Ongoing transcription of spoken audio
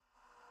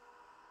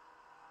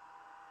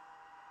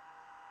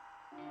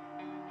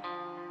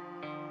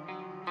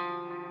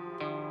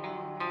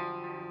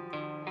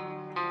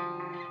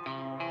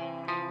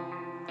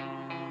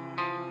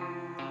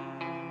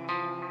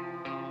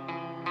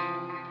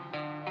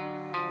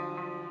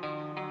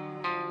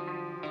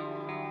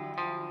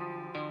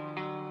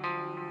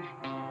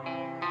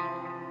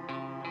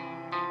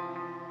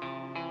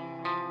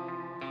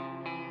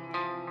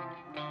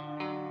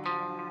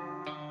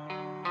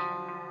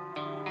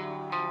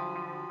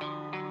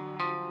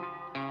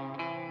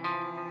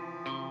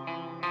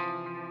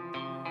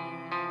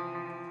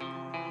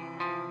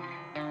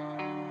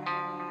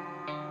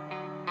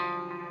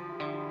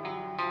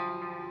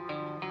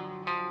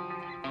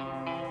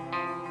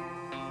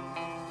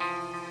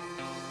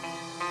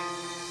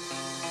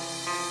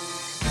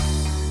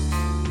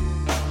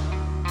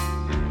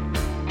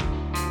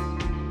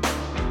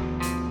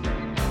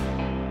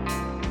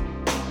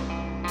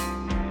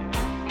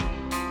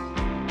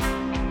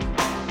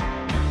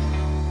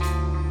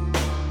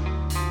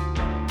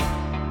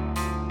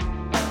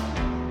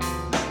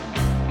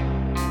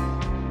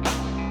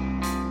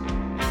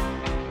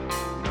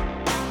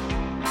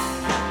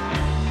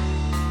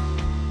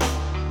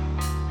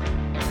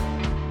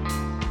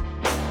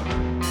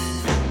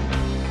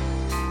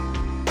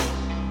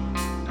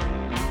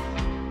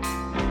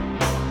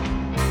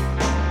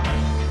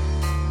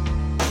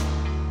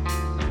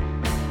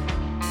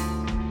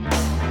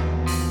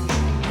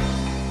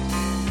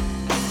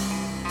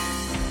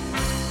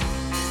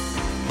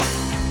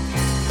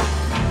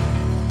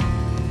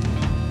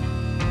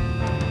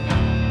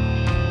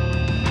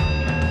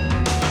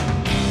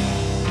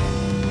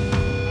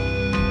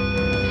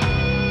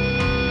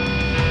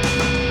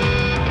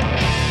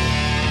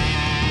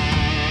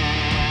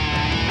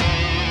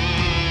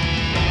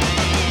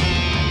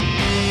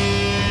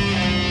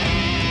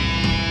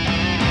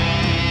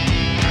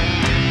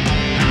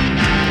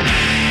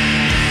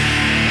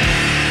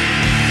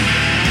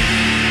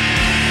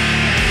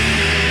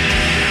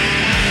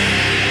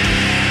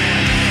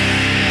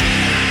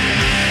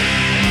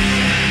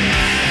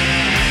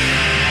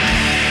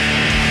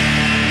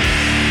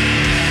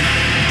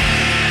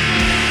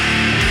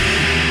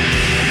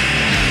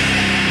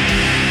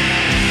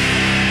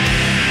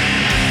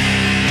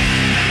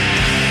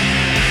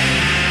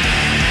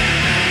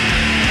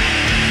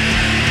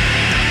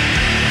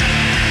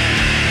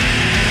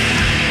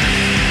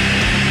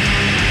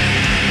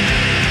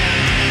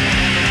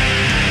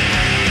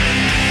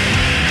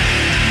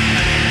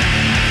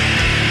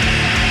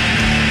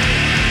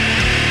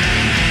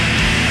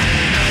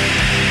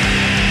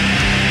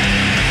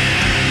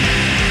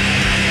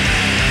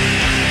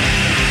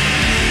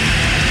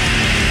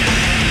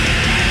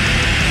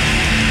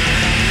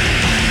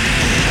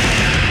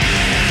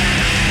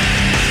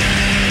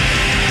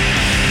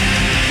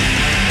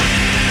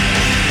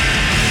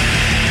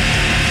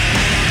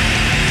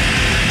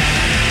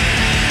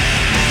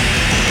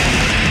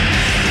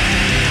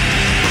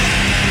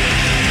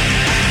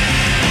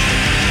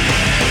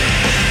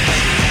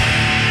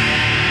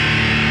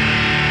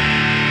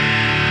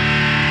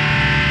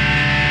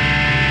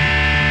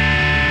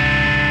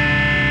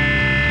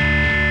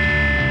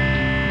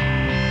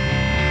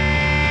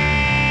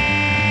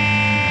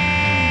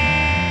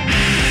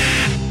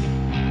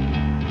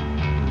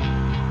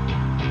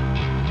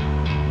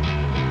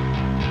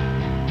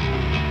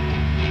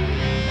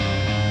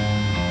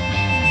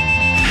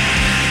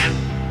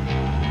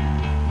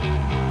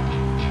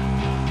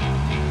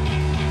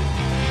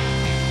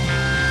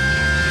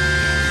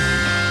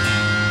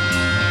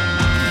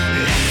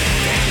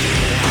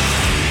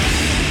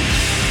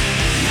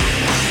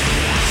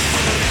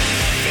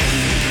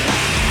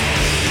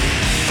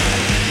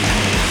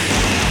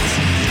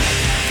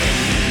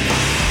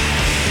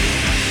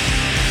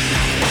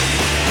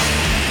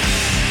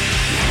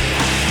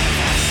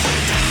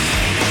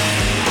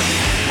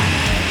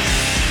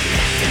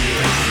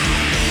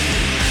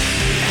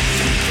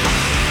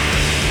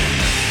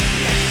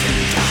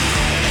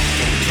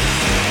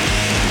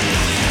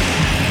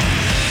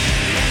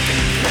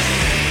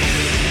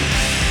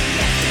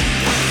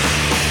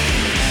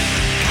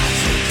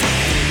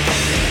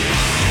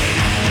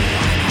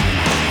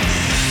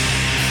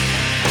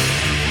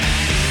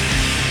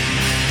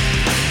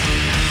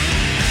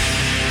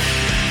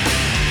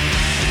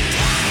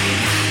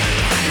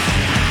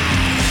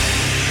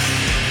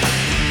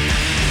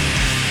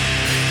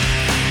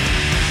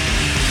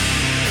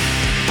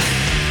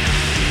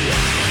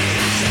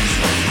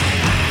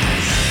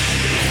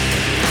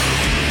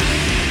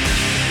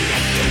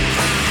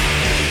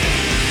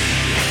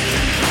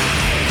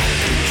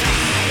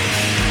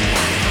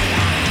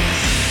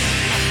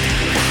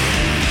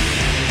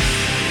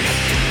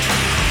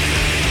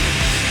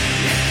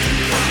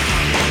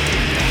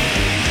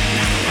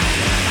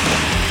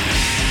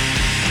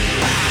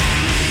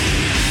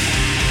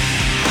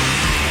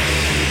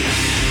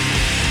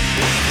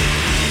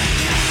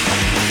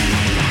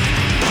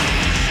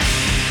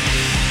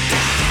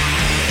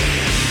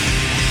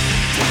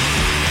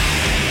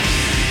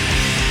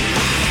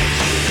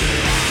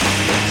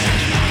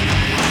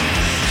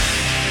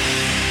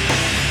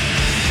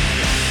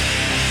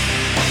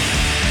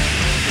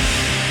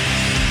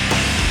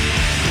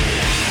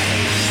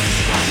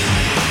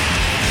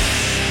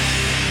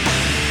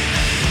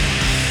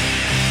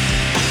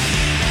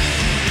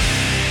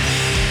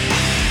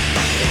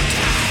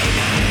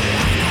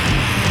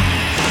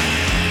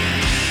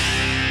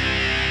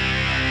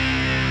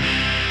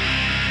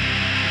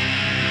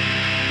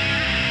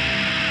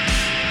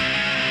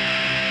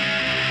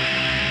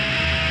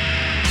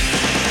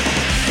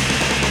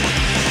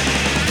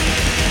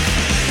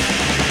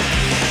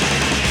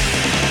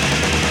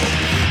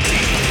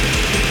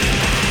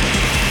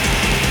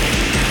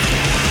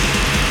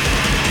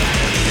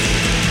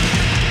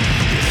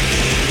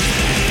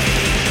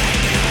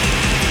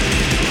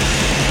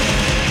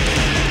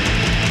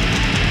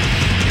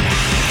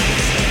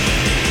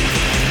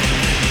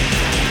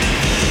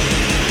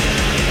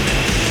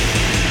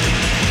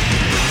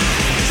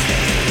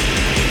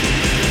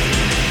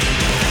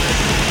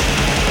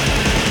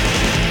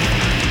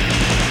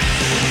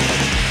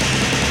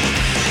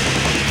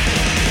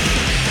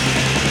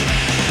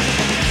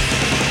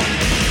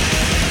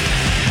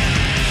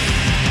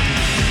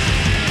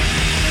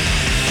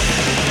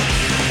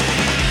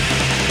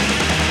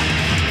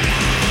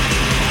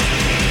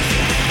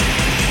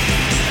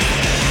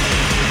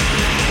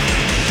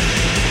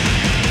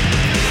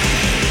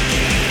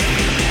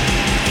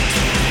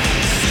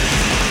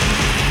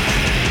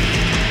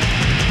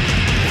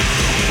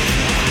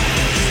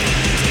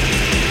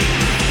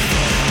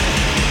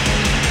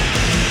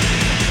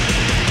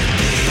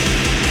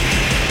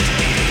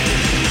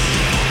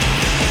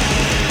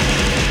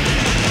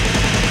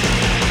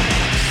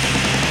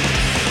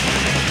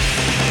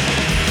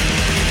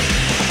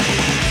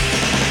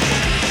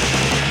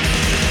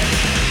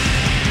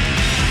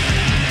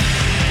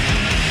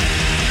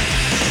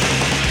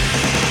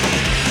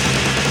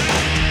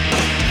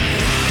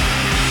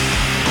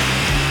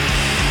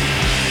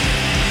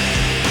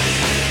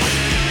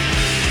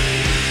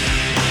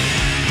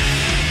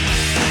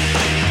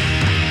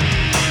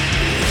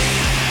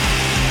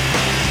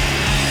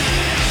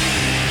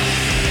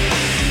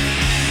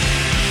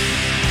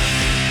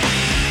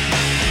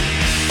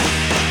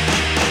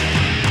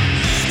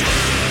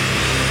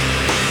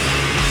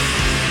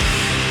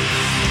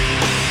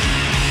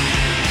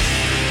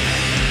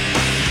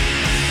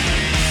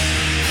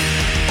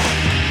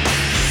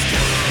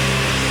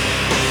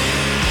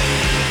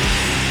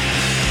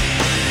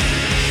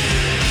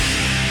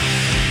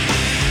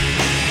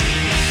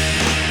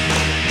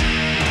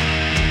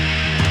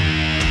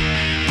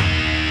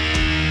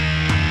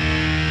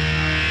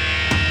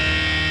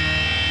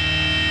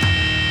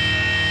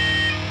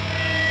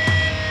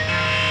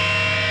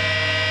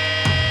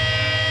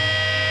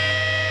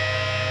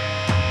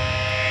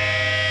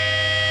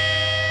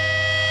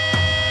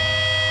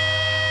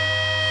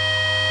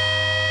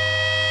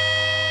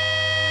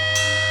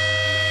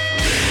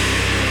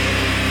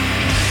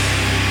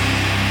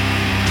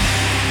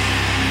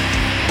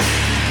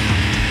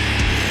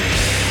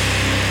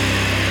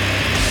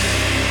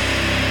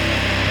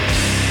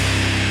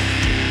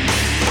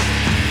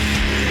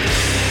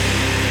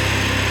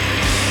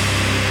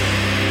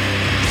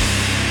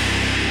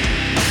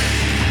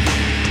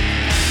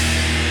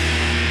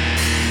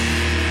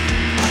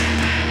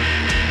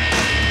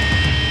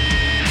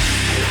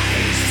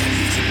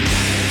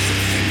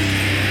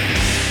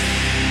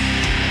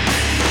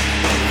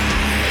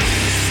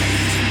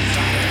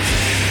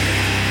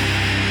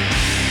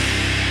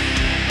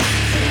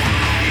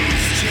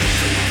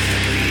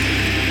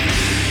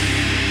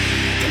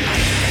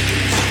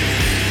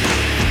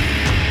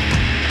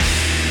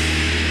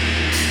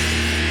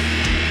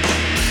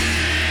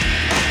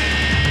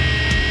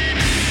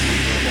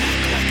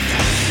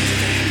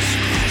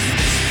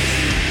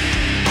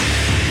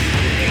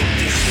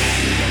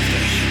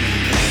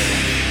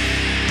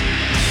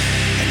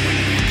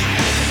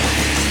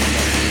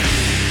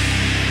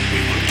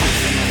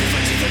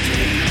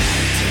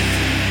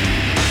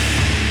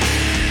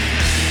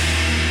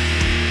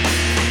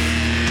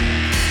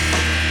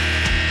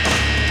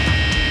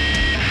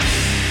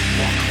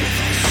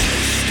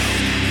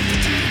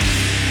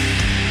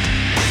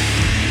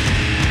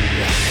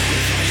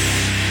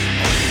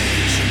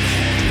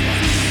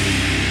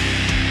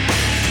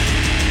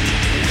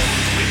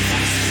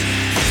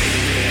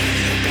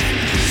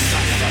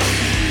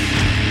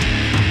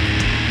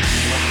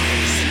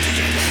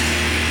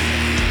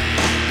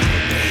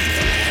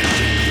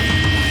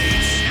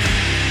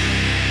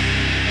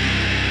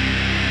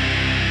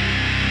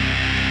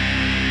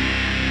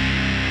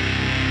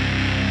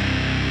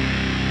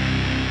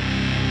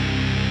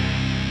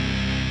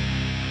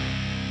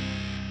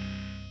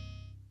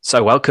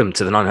So, welcome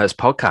to the Nine Hertz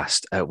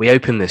podcast. We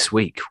open this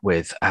week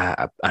with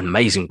an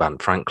amazing band,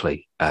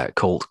 frankly,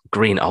 called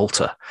Green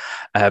Altar.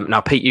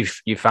 Now, Pete,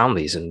 you found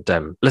these and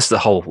listened to the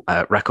whole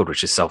record,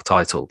 which is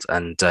self-titled,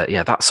 and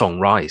that song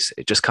 "Rise."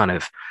 It just kind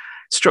of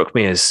struck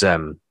me as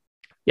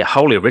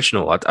wholly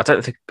original. I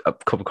don't think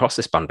I've come across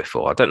this band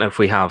before. I don't know if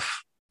we have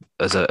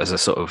as a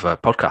sort of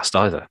podcast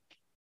either.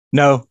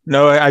 No,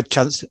 I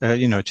chanced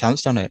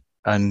on it,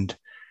 and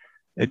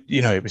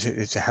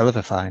it's a hell of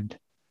a find.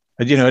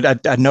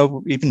 I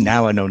know even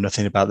now I know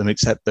nothing about them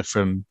except they're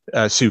from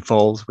Sioux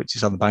Falls, which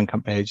is on the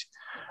Bandcamp page.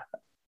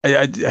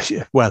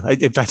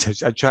 In fact,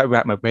 I try to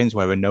wrap my brains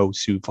where I know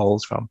Sioux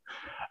Falls from,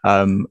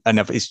 and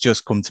it's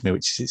just come to me,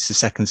 which is the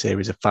second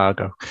series of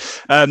Fargo.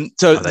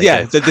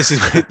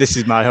 This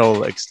is my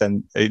whole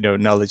extent,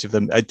 knowledge of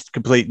them. A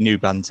complete new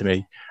band to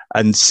me,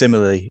 and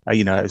similarly,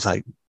 I was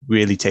like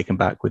really taken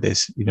back with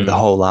this, the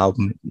whole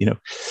album,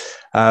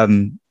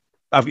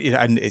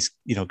 and it's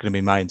going to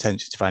be my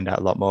intention to find out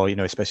a lot more,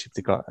 especially if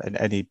they've got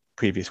any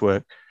previous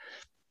work.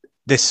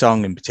 This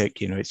song in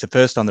particular, it's the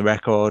first on the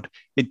record.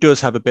 It does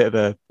have a bit of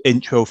a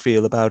intro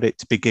feel about it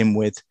to begin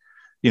with,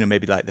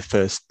 maybe like the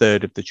first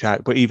third of the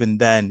track. But even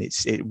then,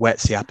 it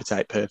whets the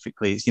appetite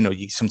perfectly.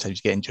 You sometimes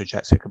get intro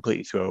tracks that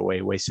completely throw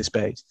away, waste of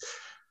space.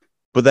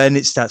 But then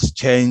it starts to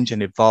change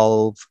and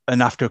evolve,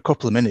 and after a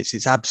couple of minutes,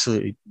 it's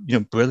absolutely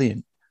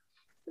brilliant.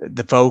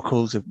 The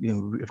vocals have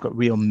got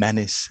real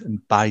menace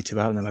and bite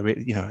about them. I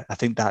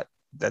think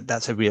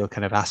that's a real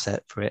kind of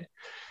asset for it. It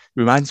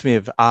reminds me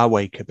of Our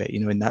Wake a bit,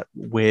 in that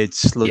weird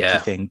sludgy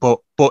thing. But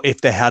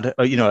if they had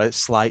a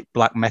slight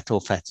black metal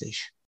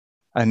fetish,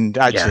 and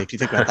actually if you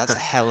think about it, that's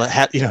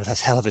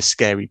that's hell of a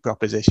scary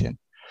proposition.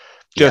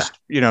 Just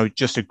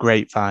a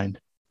great find.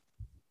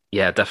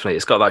 Yeah, definitely.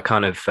 It's got that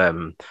kind of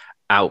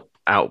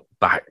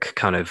outback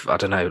kind of, I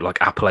don't know,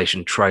 like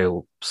Appalachian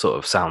Trail sort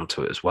of sound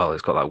to it as well.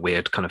 It's got that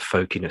weird kind of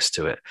folkiness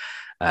to it,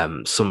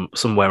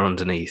 somewhere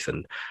underneath.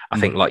 And I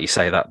think, like you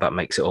say, that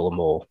makes it all the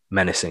more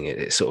menacing.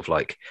 It's sort of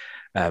like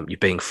you're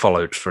being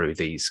followed through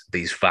these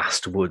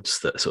vast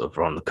woods that sort of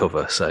are on the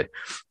cover. So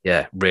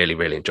yeah, really,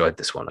 really enjoyed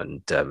this one.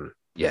 And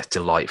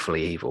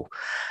delightfully evil.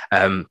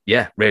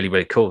 Really,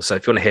 really cool. So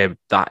if you want to hear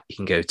that, you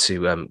can go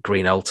to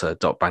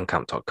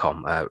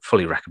greenaltar.bandcamp.com.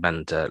 Fully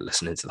recommend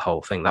listening to the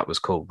whole thing. That was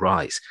called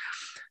Rise.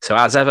 So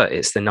as ever,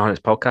 it's the Niners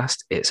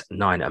podcast. It's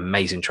 9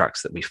 amazing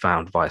tracks that we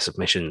found via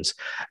submissions,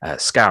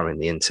 scouring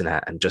the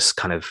internet and just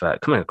kind of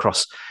coming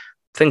across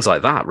things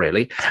like that,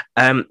 really.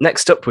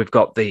 Next up, we've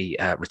got the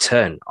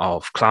return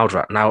of Cloud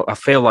Rat. Now, I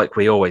feel like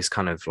we always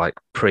kind of like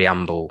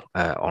preamble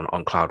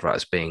on Cloud Rat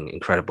as being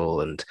incredible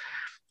and,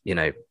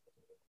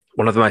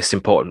 one of the most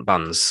important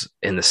bands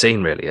in the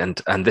scene, really.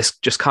 And this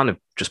just kind of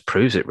just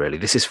proves it, really.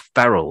 This is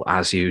feral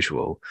as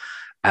usual.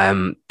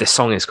 This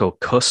song is called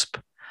Cusp.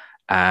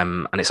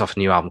 And it's off a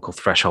new album called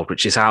Threshold,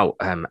 which is out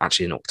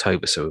actually in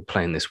October. So we're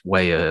playing this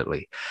way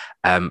early.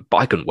 But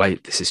I couldn't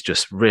wait. This is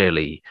just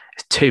really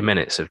 2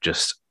 minutes of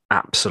just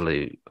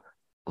absolute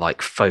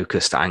like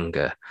focused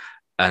anger.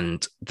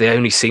 And they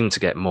only seem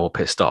to get more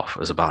pissed off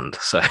as a band.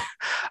 So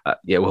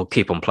we'll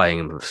keep on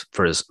playing them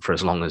for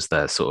as long as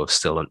they're sort of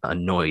still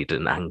annoyed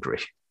and angry.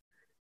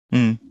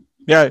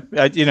 They're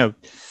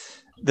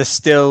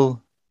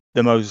still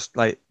the most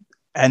like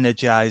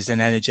energized and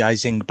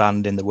energizing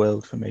band in the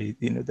world for me.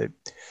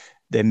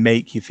 They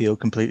make you feel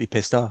completely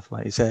pissed off,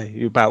 like you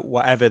say, about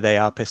whatever they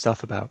are pissed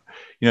off about.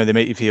 They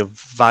make you feel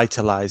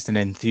vitalized and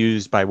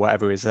enthused by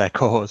whatever is their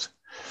cause.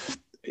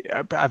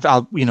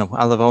 I'll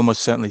have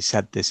almost certainly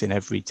said this in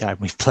every time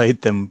we've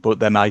played them, but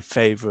they're my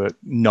favorite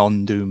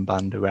non-doom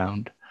band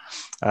around.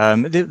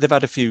 They've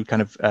had a few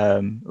kind of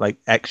like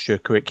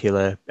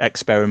extracurricular,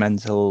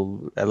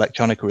 experimental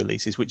electronic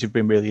releases, which have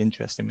been really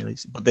interesting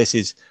releases. But this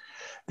is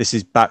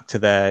back to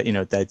their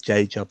their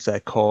day jobs,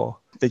 their core.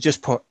 They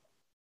just put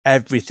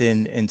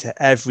everything into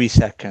every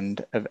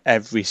second of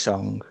every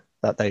song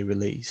that they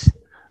release,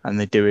 and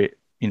they do it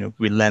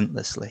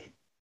relentlessly.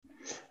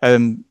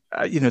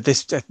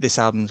 This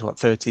album's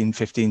 13,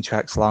 15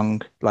 tracks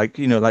long, like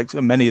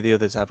many of the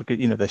others have,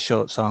 they're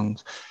short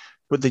songs,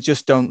 but they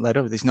just don't let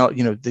up. There's not,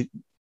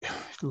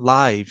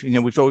 live,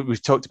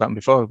 we've talked about them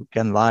before,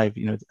 again, live,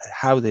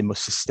 how they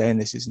must sustain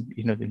this is,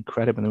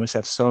 incredible. They must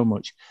have so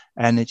much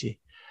energy.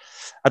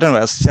 I don't know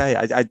what else to say.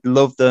 I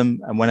love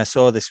them. And when I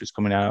saw this was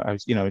coming out, I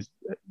was,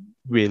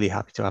 really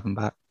happy to have them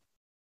back.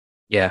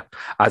 Yeah.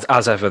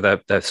 As ever,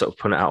 they're sort of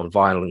putting it out on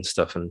vinyl and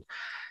stuff. And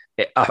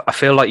I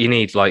feel like you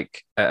need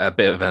like a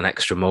bit of an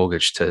extra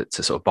mortgage to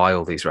sort of buy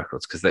all these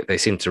records, because they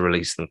seem to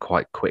release them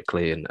quite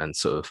quickly and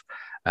sort of,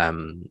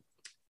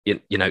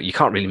 you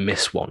can't really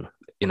miss one.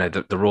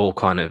 They're all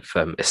kind of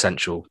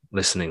essential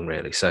listening,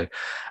 really. So,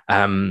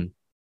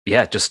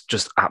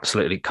 just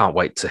absolutely can't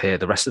wait to hear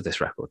the rest of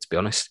this record, to be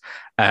honest.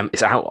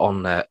 It's out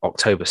on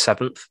October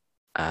 7th.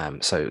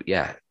 So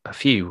yeah, a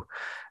few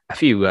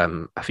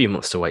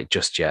months to wait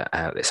just yet.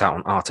 It's out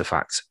on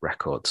Artifact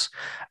Records,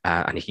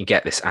 and you can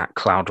get this at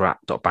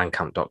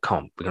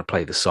cloudrat.bandcamp.com. We're going to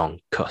play the song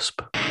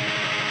Cusp.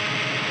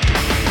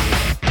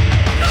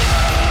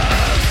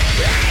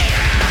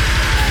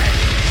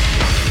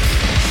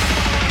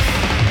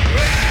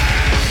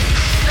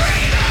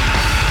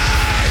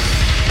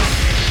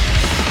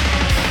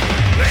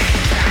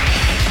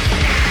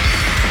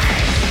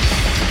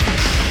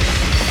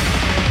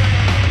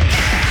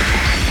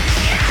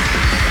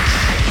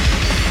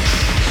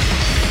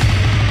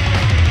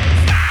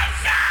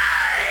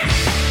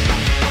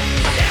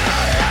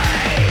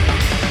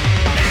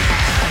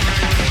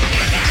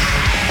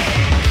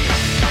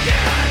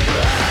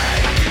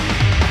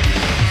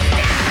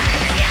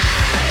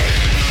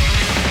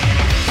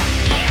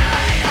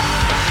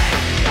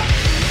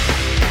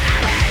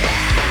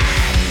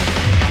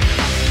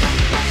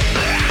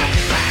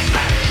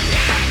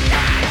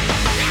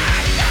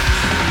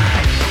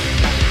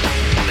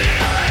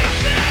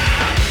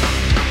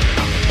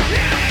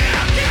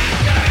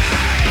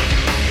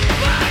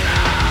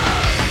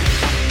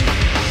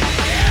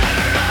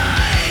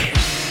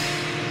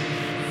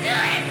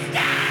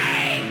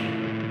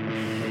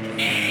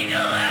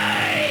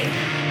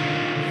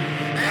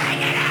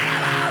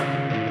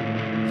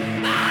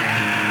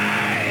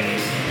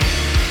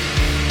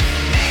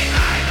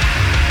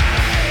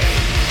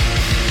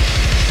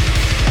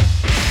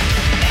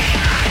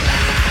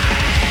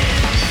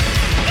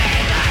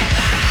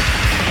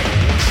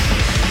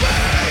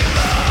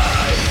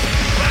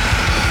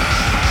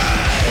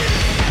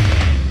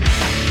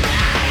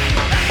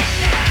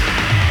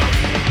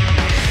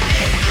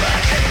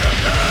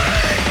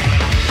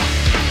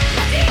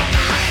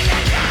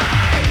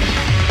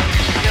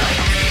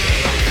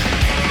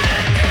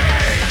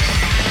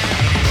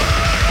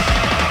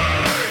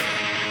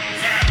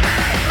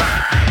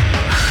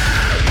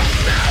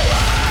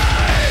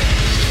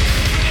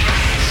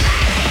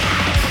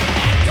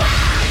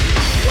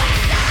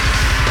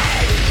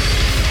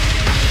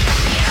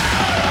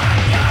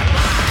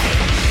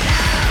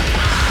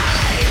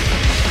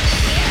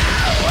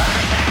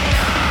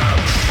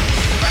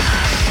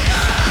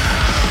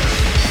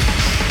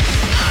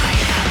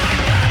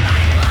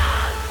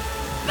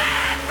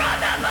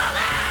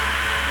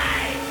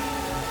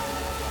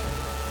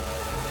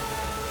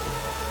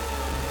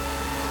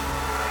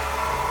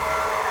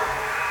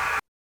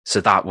 So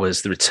that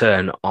was the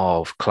return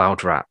of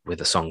Cloud Rat with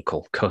a song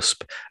called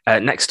Cusp.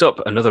 Next up,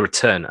 another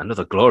return,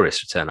 another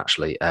glorious return,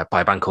 actually,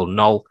 by a band called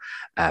Knoll,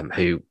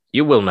 who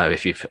you will know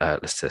if you've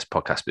listened to this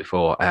podcast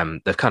before.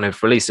 They've kind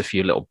of released a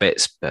few little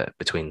bits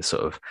between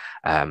sort of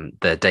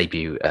their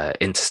debut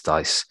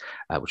Interstice,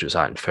 which was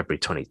out in February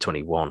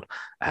 2021.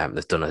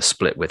 They've done a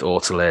split with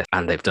Autolith,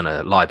 and they've done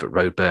a live at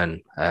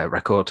Roadburn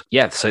record.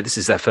 Yeah, so this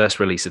is their first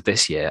release of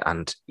this year.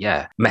 And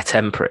yeah,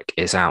 Metempric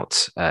is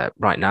out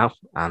right now.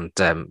 And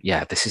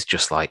yeah, this is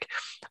just like,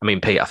 I mean,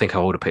 Pete, I think I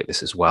would have picked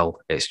this as well.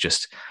 It's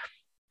just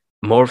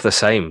more of the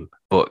same,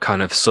 but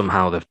kind of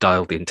somehow they've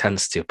dialed the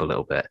intensity up a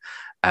little bit.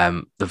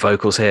 The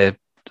vocals here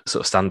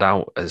sort of stand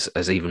out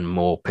as even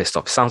more pissed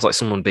off. It sounds like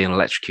someone being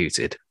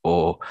electrocuted,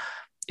 or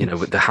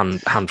with the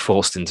hand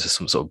forced into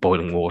some sort of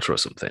boiling water or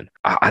something.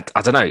 I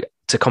don't know.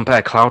 To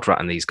compare Cloud Rat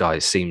and these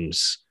guys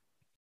seems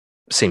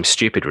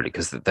stupid, really,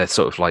 because they're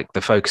sort of like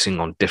they're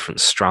focusing on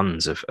different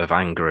strands of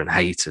anger and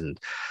hate and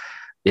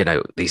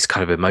these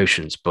kind of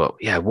emotions. But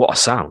yeah, what a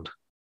sound!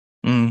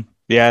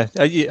 Yeah,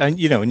 and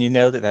you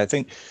nailed it there. I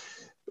think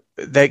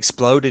they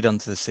exploded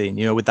onto the scene,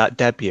 with that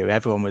debut.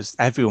 Everyone was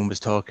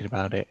talking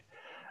about it,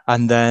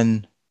 and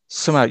then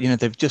somehow,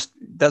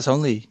 that's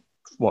only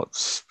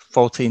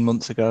 14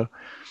 months ago,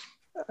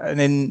 and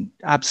in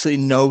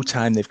absolutely no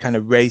time they've kind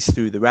of raced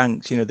through the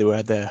ranks. They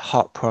were the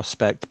hot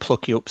prospect,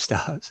 plucky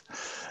upstarts,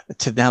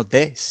 to now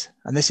this,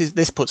 and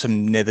this puts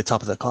them near the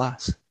top of the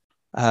class.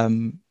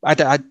 I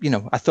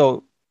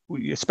thought,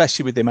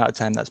 especially with the amount of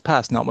time that's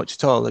passed, not much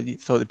at all. I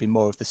thought there'd be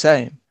more of the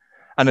same,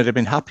 and I'd have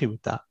been happy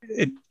with that.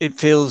 It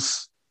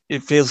feels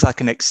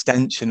like an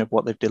extension of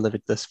what they've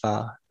delivered thus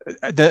far.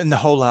 And the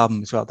whole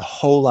album as well. The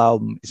whole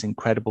album is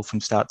incredible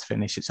from start to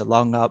finish. It's a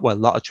long album, a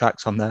lot of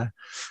tracks on there.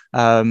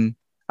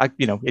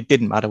 It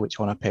didn't matter which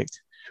one I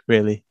picked,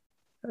 really.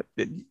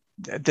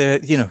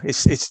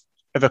 It's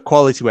of a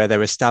quality where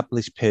their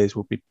established peers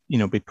would be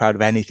proud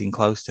of anything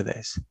close to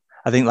this.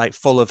 I think like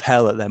Full of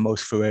Hell at their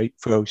most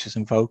ferocious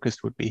and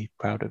focused would be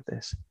proud of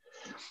this.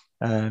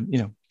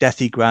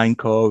 Deathy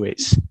grindcore.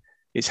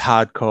 It's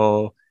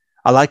hardcore.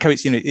 I like how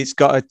it's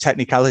got a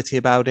technicality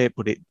about it,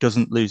 but it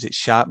doesn't lose its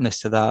sharpness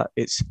to that.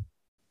 It's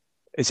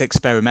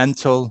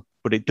experimental,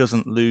 but it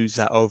doesn't lose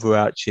that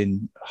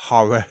overarching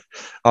horror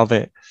of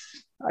it.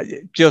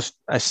 Just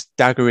a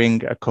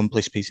staggering,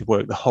 accomplished piece of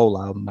work. The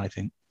whole album, I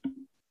think.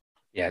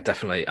 Yeah,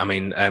 definitely. I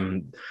mean,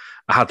 I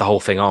had the whole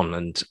thing on,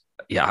 and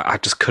yeah, I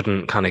just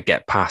couldn't kind of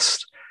get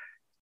past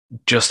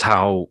just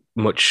how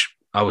much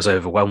I was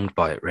overwhelmed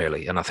by it,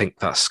 really. And I think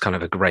that's kind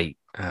of a great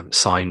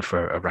sign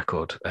for a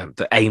record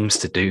that aims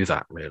to do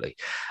that, really.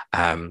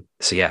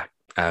 So yeah,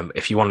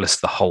 if you want to listen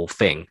to the whole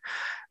thing,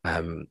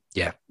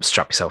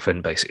 strap yourself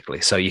in,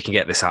 basically. So you can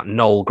get this at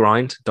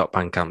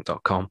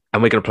knollgrind.bandcamp.com,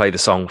 and we're going to play the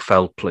song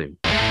Felled Plume.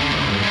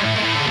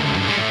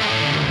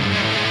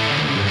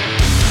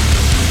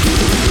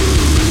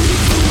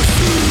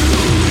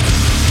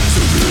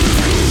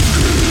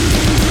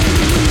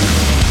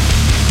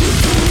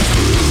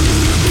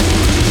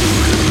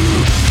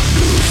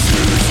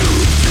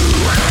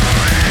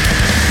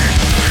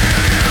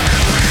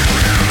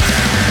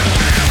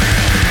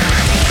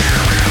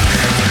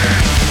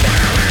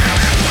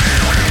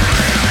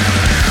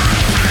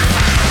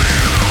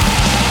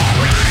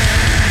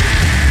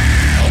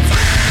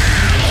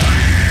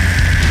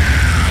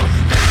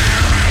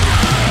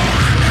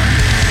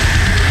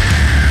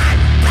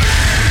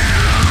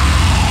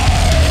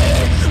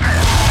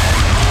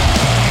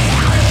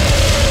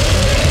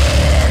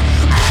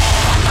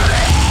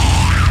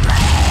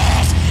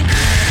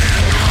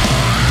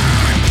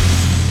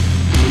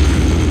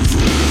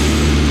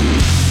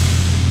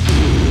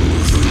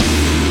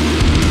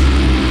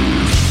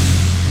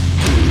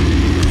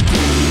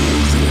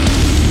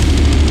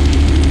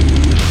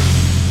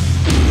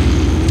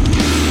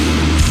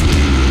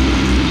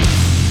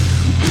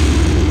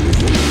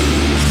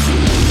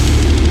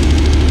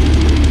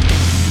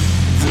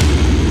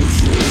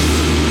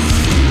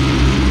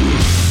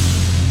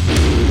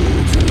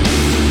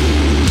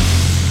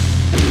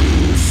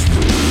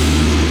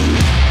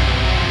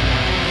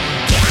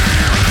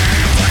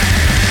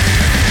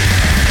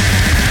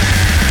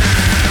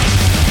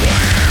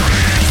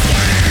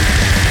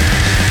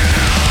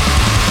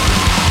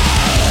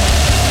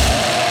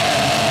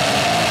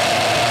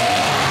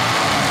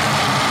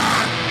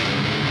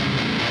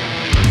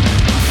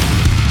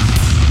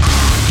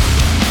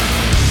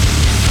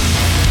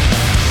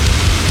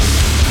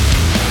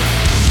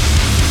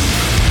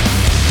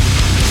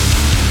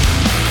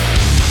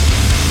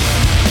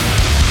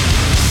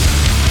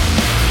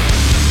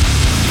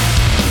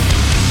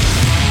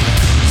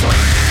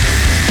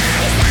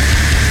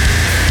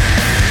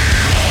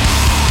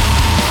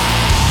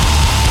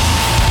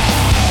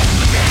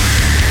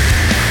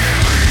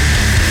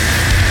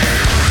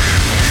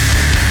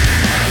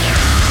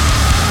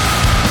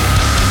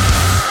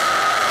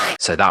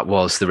 So that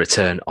was the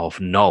return of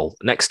Knoll.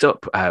 Next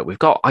up, we've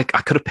got, I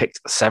could have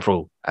picked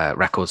several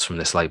records from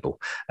this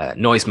label,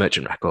 Noise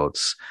Merchant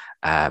Records,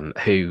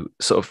 who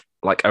sort of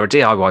like a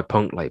DIY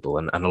punk label,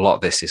 and a lot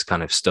of this is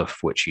kind of stuff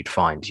which you'd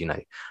find,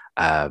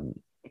 um,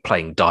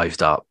 playing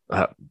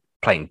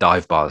playing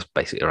dive bars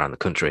basically around the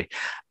country.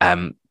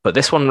 But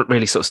this one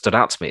really sort of stood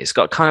out to me. It's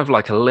got kind of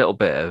like a little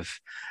bit of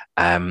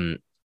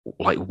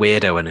like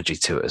weirdo energy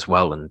to it as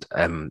well, and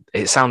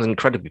it sounds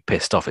incredibly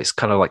pissed off. It's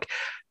kind of like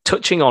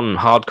touching on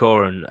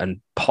hardcore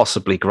and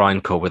possibly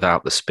grindcore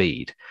without the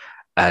speed.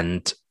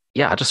 And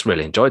yeah, I just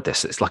really enjoyed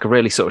this. It's like a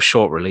really sort of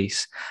short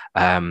release.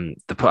 They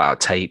put out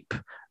tape.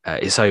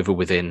 It's over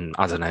within,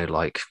 I don't know,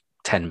 like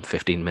 10,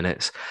 15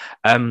 minutes.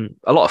 A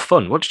lot of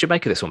fun. What did you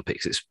make of this one,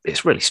 Pix?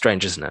 It's really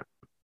strange, isn't it?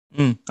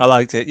 I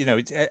liked it.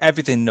 It's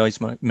everything Noise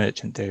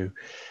Merchant do.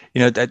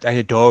 I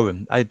adore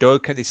them. I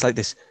adore it's like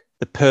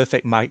the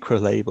perfect micro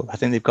label. I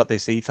think they've got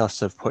this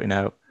ethos of putting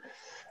out,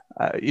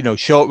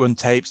 short run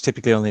tapes,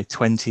 typically only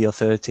 20 or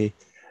 30,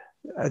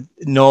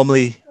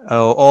 normally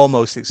or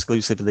almost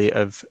exclusively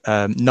of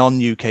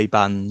non-UK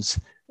bands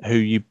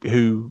who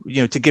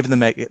to give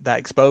them that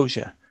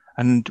exposure.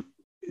 And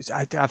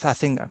I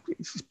think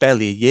it's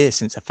barely a year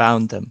since I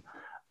found them,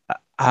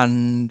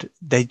 and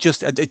I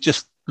just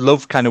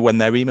love kind of when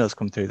their emails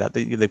come through that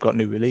they've got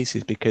new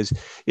releases, because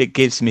it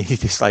gives me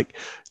this like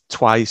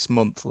twice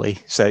monthly,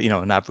 so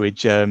an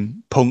average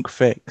punk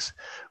fix,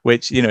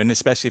 which and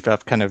especially if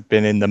I've kind of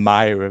been in the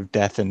mire of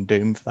death and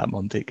doom for that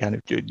month, it kind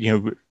of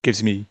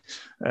gives me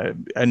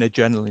an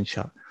adrenaline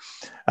shot.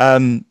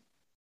 And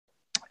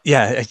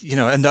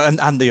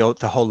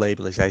the whole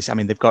label is ace. I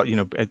mean, they've got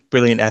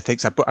brilliant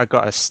ethics. I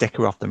got a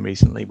sticker off them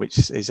recently,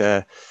 which is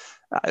a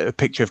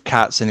picture of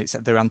cats, and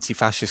they're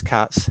anti-fascist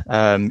cats.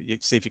 You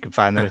see if you can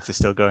find them if they're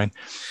still going.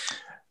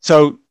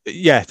 So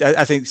yeah,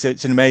 I think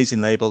it's an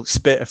amazing label.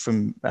 Spitter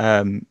from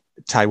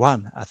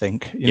Taiwan, I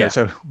think.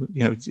 So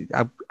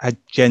I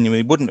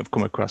genuinely wouldn't have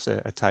come across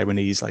a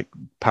Taiwanese like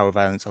power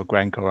violence or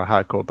grindcore or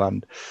hardcore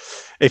band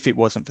if it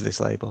wasn't for this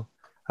label.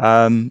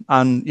 And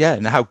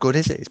how good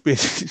is it?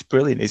 It's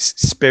brilliant.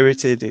 It's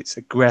spirited. It's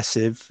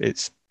aggressive.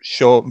 It's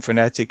short and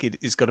frenetic.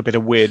 It's got a bit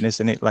of weirdness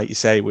in it, like you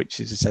say,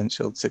 which is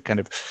essential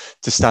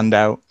to stand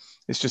out.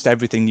 It's just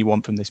everything you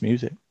want from this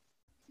music.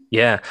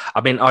 Yeah,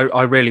 I mean,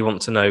 I really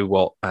want to know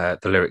what the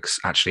lyrics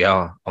actually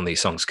are on these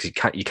songs,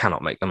 because you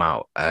cannot make them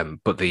out.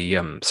 But the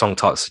song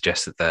title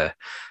suggests that they're,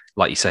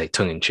 like you say,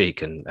 tongue in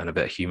cheek and a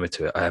bit of humour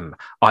to it.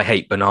 I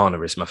Hate Banana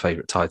is my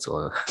favourite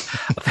title, I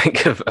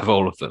think, of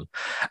all of them.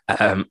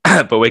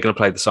 But we're going to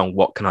play the song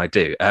What Can I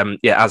Do?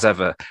 As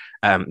ever,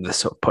 they're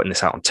sort of putting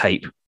this out on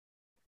tape.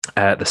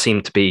 There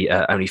seem to be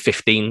only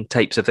 15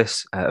 tapes of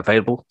this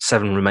available,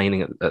 7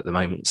 remaining at the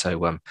moment.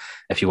 So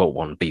if you want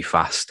one, be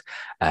fast,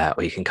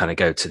 or you can kind of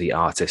go to the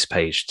artist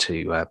page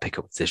to pick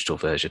up the digital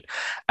version.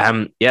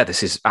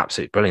 This is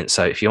absolutely brilliant.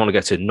 So if you want to go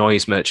to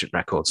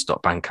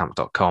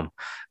noisemerchantrecords.bandcamp.com,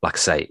 like I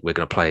say, we're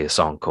going to play a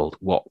song called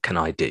What Can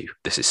I Do?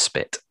 This is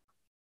Spit.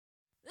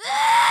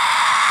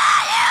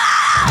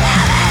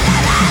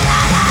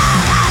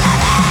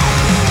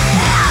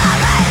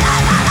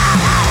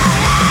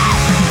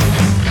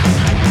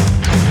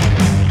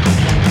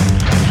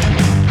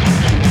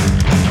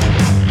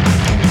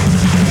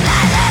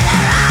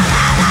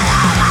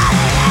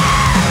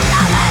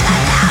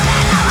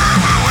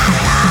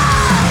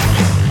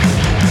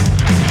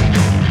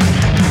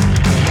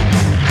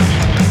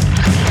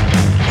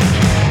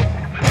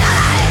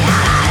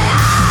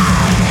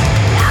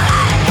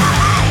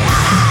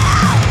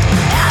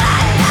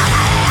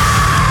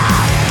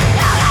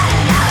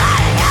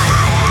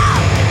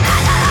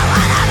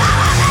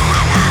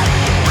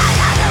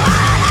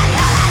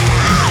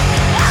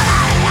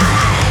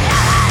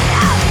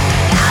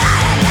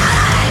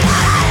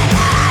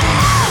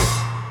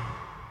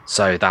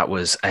 So that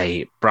was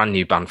a brand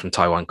new band from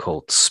Taiwan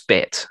called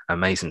Spit.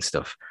 Amazing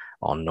stuff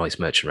on Noise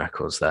Merchant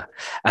Records there.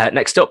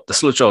 Next up, the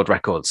Sludge Lord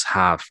Records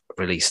have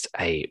released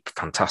a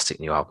fantastic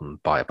new album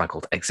by a band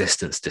called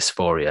Existence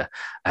Dysphoria,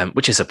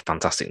 which is a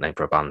fantastic name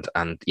for a band.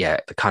 And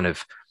yeah,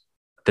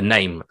 the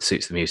name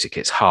suits the music.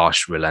 It's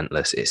harsh,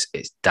 relentless,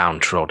 it's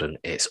downtrodden,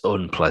 it's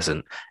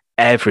unpleasant.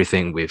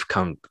 Everything we've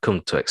come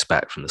to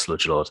expect from the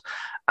Sludge Lord.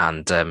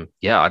 And I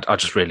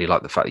just really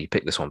like the fact that you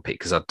picked this one, Pete,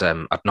 because I'd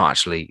not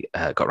actually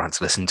got around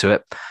to listen to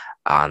it.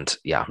 And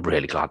yeah, I'm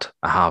really glad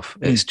I have.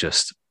 It's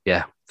just,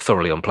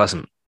 thoroughly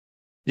unpleasant.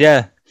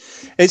 Yeah,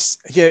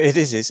 it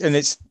is. And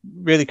it's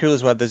really cool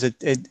as well. There's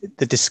the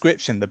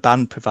description the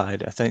band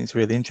provided, I think it's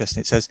really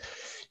interesting. It says,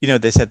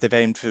 they said they've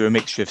aimed for a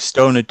mixture of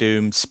stoner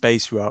doom,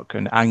 space rock,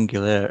 and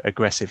angular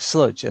aggressive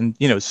sludge. And,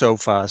 so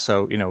far,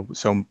 so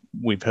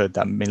we've heard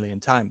that a million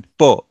times.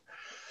 But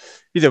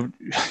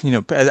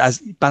as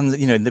bands,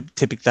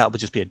 typically that will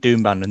just be a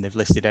doom band, and they've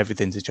listed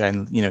everything to try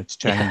and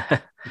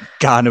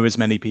garner as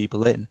many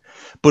people in.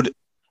 But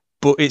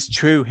it's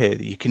true here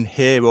that you can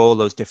hear all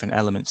those different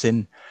elements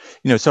in,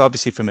 so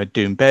obviously from a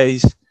doom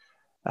bass,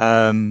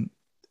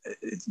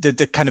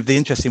 the kind of the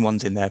interesting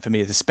ones in there for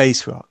me is the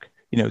space rock,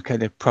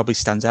 kind of probably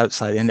stands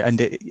outside, and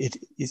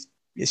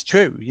it's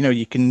true,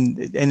 you can,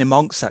 in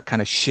amongst that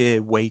kind of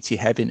sheer weighty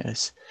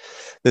heaviness,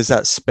 there's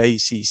that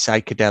spacey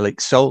psychedelic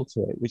soul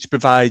to it, which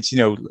provides,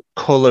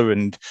 color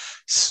and,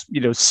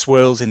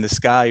 swirls in the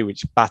sky,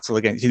 which battle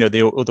against,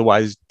 the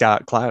otherwise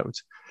dark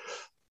clouds.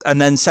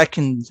 And then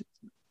second,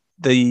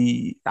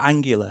 the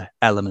angular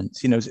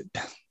elements,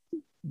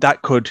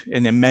 that could,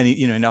 and in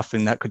many, and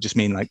often that could just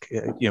mean like,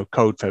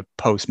 code for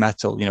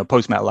post-metal,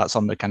 post-metal, that's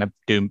on the kind of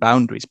doom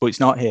boundaries, but it's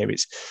not here.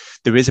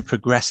 There is a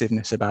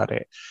progressiveness about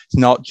it. It's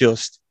not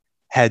just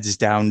heads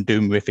down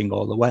doom riffing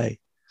all the way.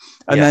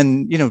 And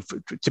then,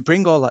 to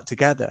bring all that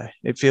together,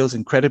 it feels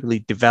incredibly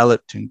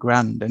developed and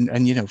grand.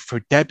 And for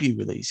a debut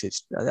release,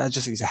 I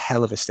just think it's a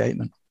hell of a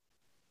statement.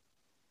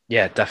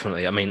 Yeah,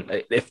 definitely. I mean,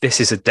 if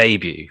this is a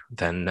debut,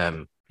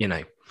 then,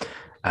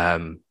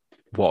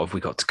 what have we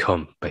got to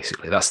come?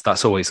 Basically,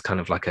 that's always kind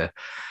of like a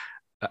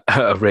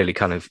really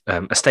kind of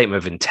a statement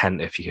of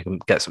intent. If you can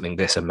get something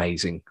this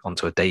amazing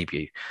onto a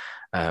debut,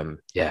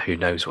 who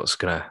knows what's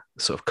going to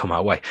sort of come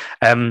our way.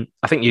 I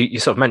think you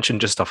sort of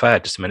mentioned just off air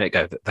just a minute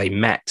ago that they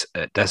met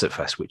at Desert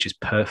Fest, which is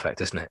perfect,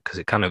 isn't it? Because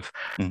it kind of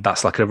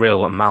that's like a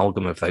real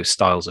amalgam of those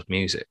styles of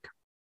music.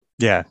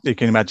 Yeah, you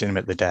can imagine them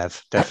at the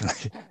Dev,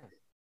 definitely.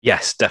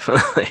 Yes,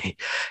 definitely.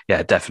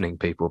 Yeah, deafening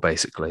people,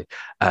 basically.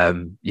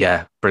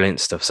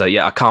 Brilliant stuff. So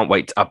I can't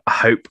wait. I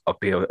hope I'll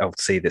be able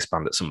to see this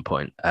band at some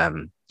point. I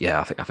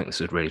think this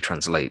would really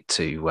translate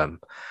to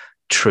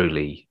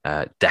truly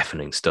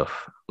deafening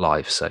stuff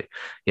live. So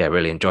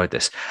really enjoyed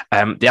this.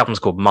 The album's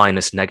called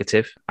Minus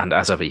Negative, and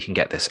as ever, you can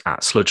get this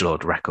at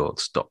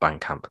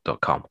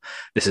sludgelordrecords.bandcamp.com.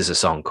 This is a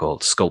song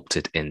called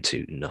Sculpted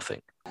into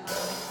Nothing.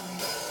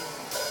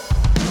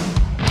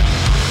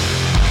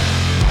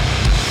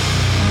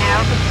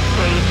 Now the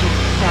stage is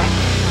set.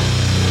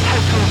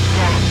 Total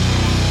death.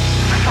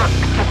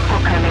 Fucked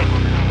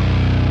apocalypse.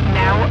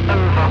 Now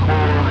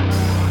overhaul.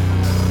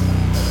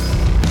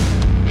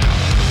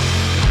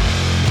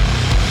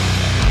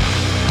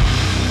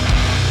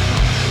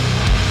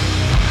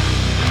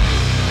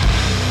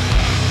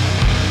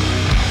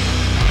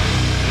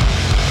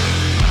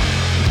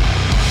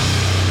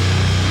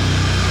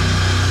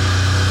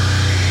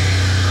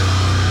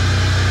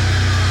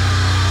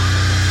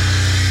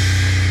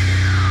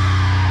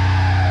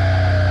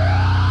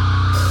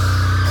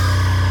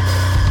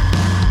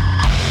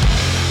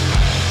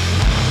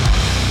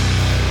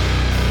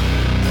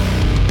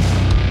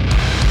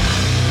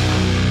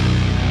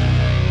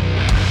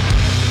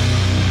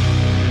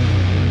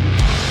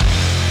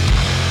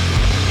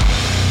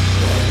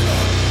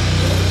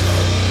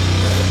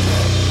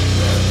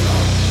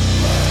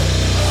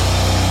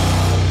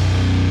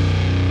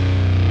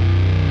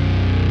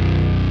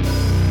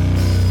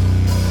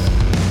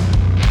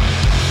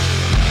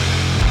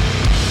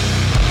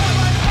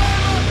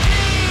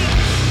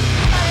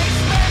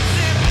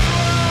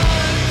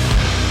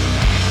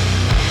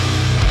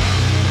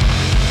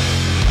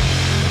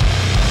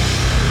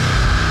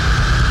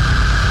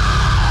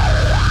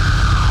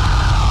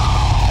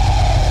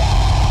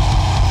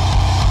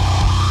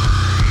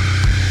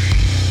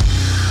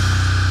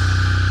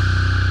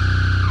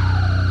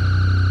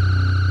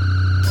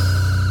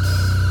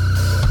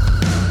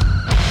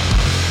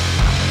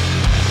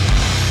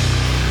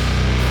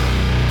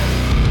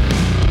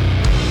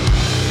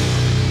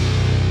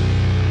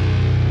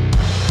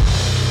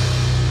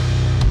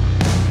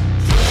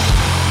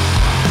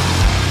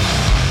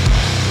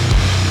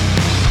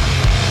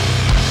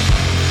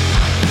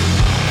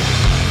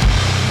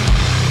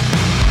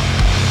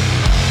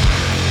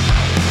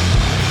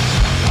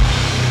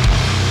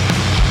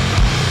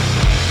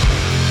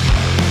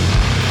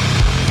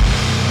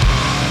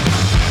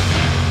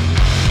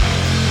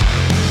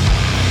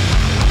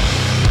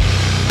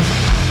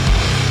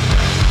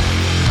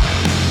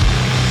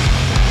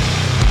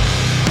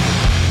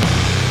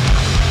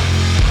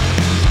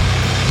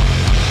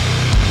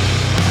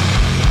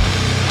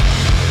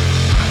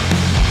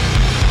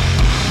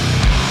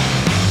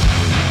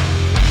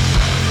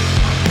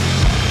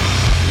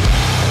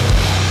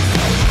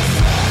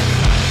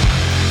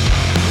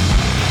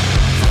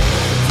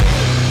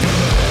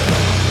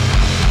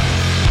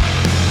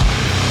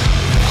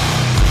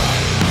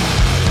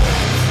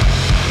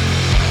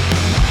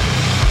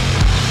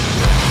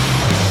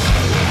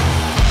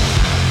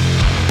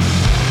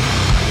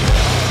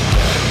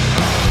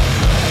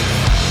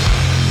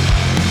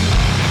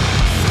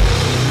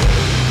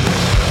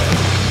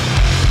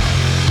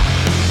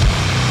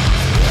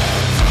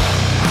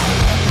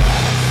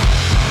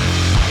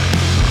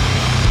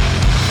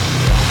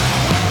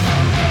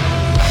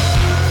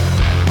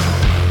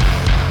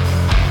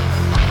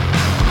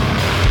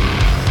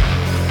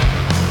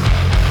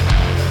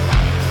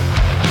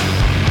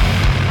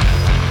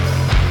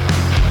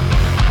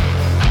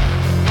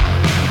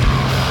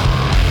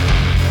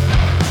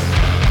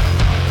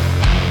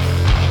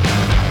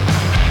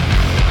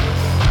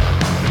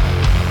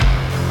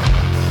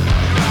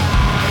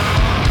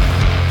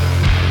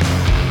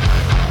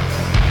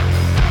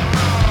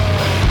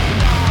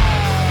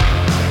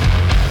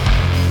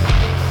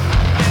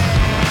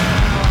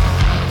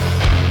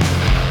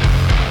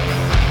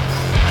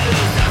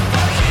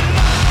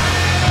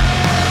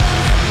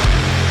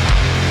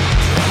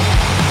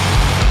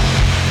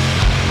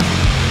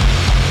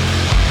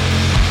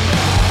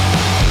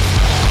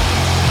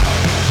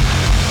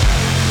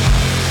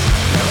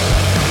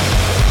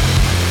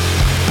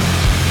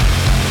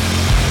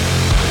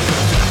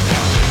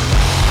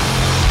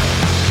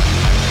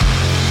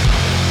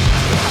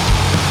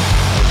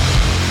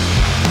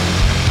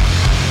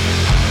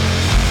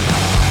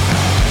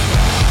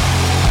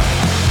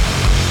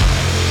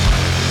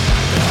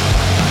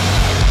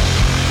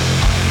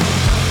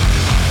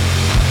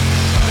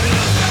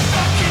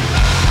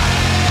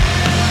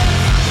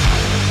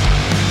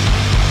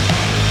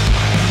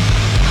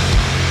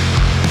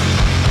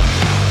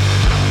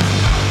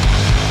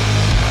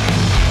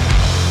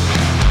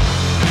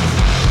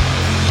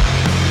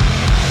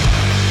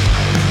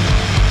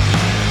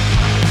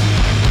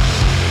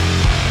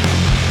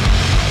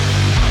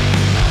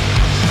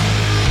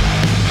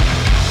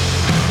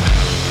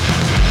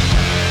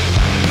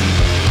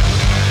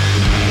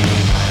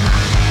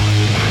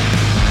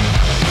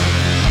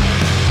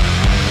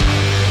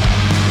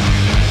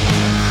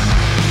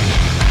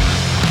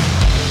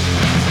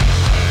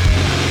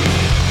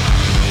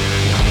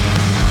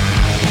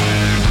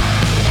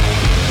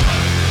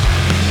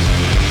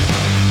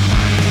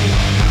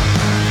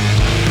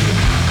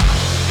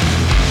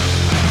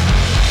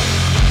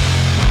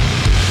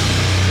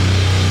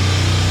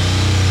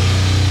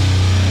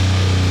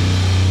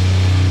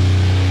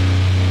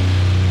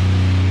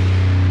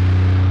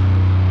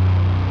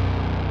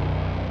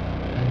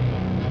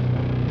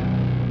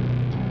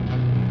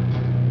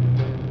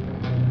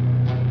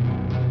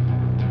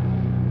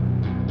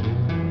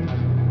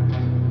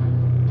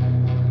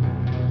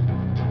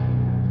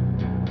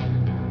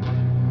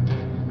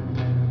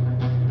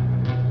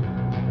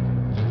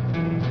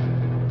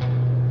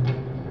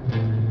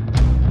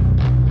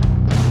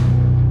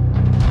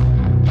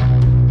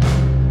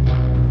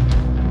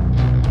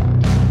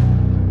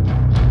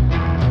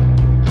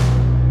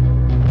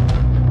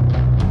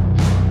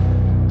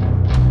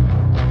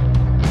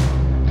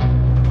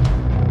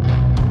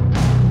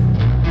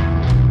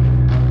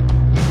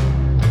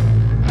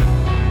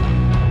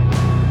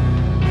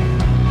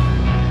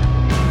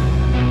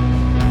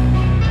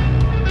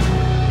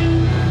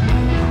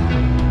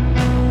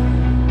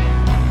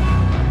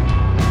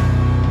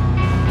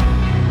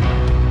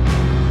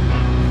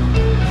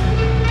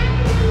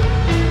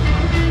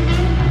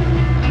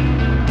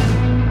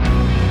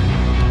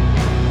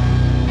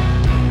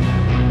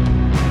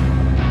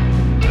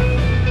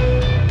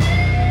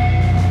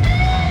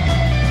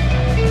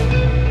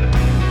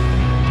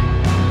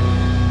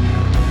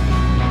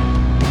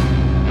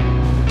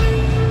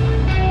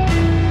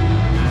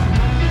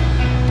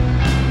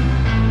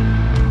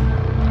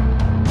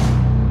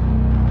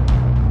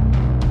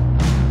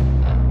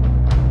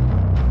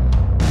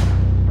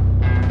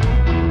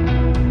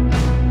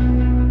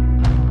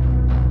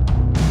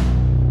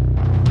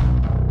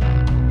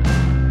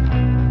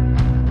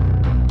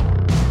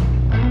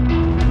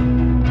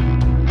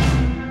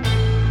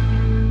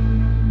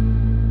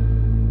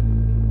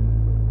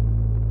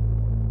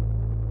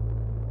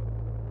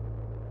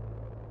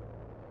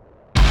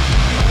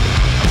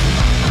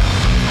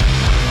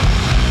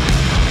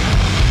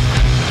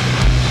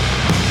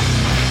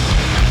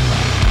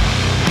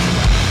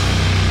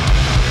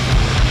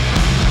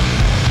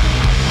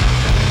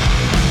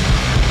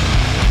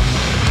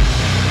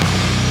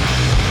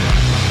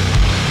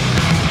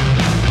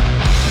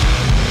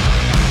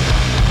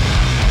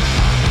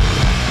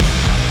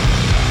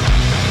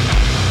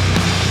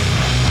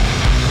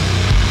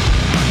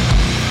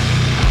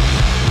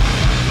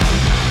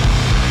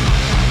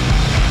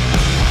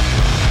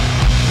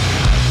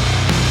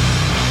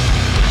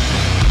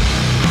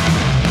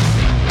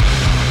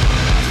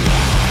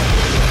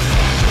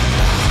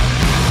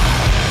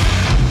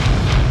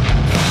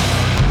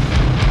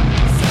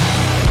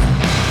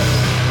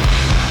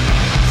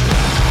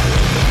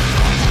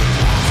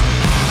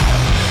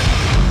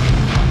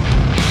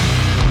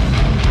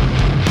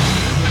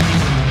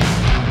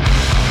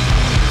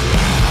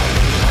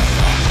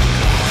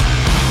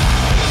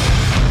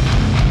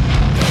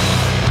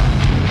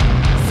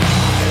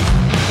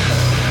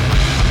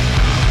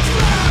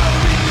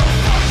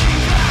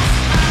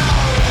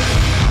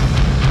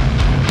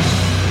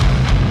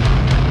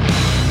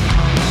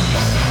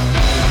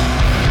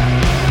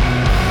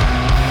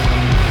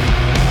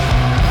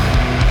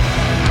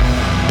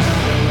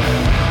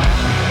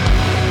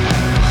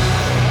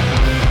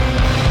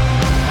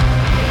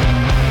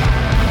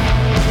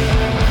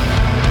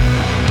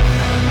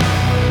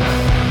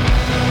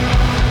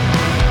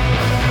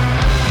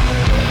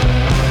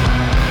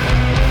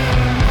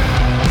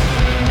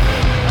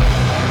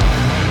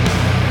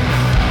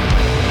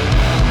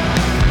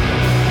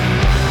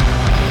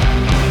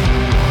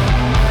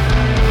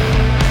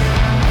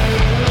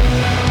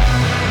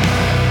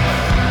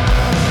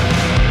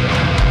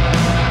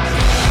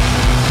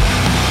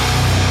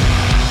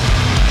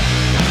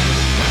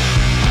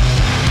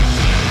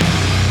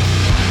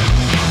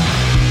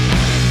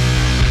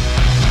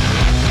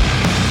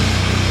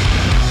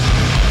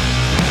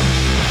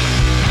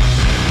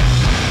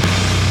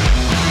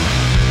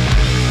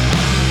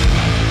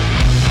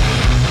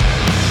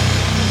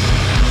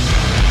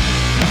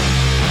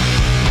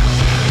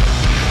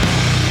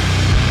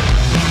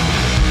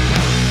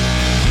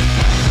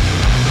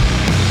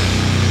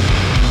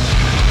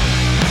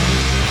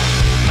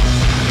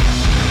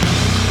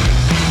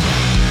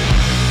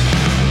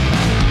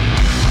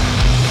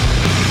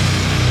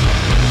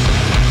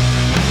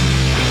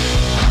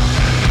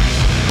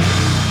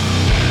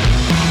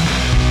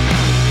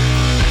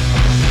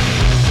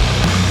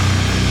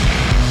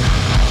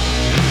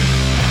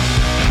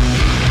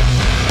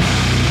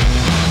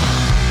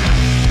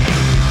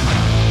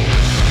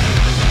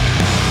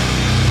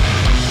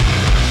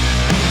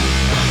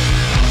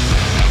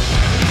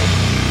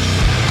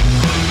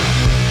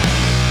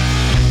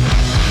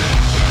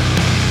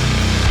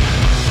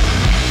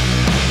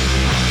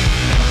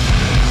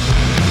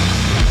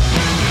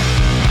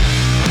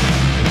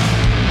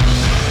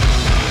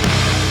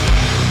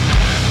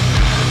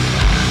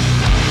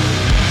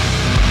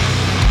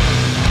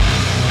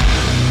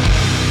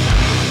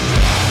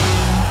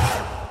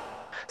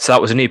 So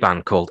that was a new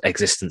band called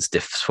Existence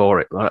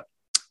Dysphoria.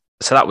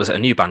 So that was a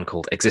new band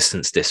called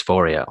Existence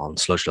Dysphoria on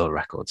Sludge Lord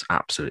Records.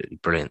 Absolutely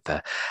brilliant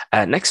there.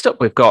 Next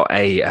up, we've got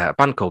a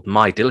band called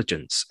My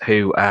Diligence,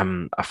 who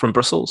are from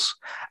Brussels.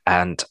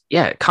 And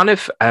yeah, it kind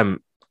of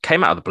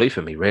came out of the blue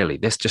for me, really.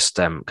 This just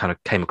kind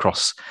of came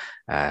across,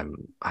 I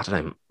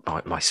don't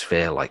know, my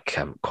sphere, like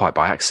quite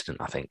by accident,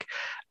 I think.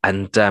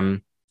 And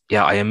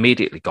yeah, I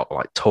immediately got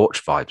like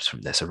Torch vibes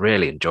from this. I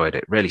really enjoyed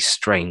it. Really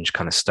strange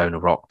kind of stoner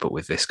rock, but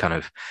with this kind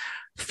of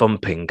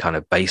thumping kind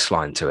of bass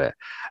line to it.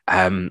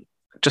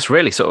 Just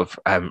really sort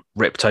of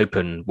ripped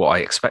open what I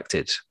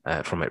expected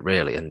from it,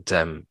 really.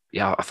 And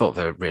yeah, I thought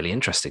they were really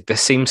interesting.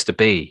 This seems to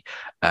be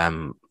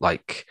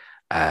like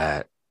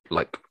I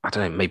don't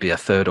know, maybe a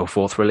third or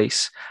fourth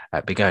release.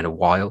 Been going a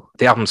while.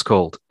 The album's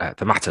called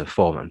The Matter,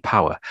 Form and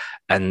Power.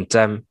 And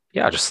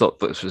yeah, I just thought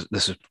this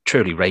was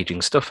truly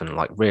raging stuff and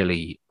like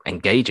really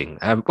engaging.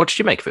 What did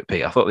you make of it,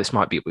 Pete? I thought this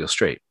might be up your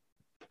street.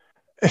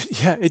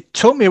 Yeah, it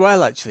took me a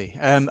while, actually.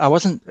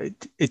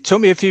 It took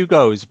me a few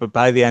goes, but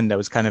by the end I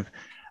was getting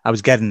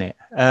it.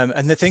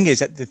 And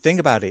the thing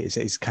about it is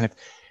it's got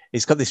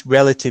this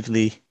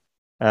relatively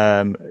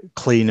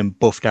clean and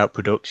buffed out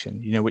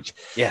production, which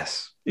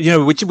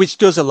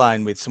does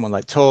align with someone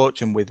like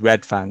Torch and with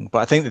Red Fang.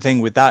 But I think the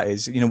thing with that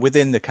is,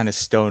 within the kind of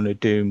stoner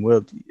doom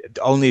world,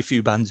 only a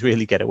few bands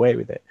really get away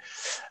with it.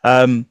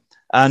 And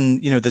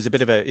there's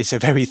it's a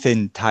very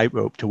thin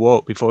tightrope to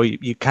walk before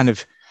you kind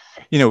of,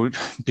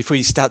 before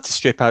you start to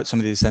strip out some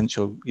of the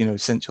essential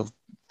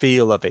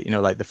feel of it,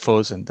 like the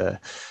fuzz and the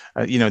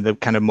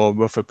kind of more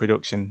rougher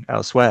production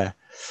elsewhere.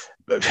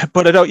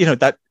 But I don't,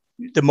 that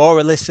the more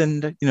I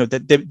listened,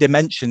 they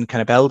mentioned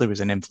kind of Elder as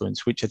an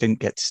influence, which I didn't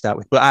get to start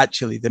with. But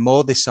actually, the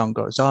more this song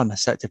goes on, I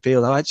start to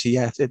feel,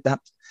 that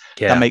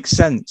makes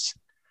sense.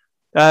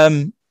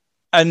 And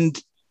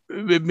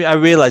I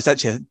realized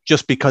actually,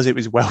 just because it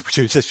was well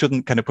produced, I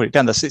shouldn't kind of put it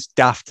down. It's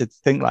daft to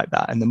think like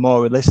that. And the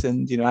more I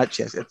listened,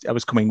 actually, I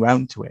was coming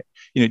round to it.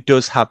 It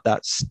does have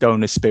that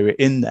stoner spirit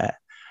in there.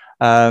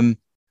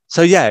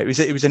 So yeah, it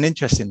was an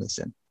interesting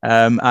listen,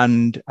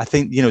 and I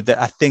think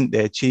I think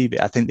they achieve it.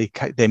 I think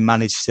they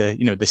managed to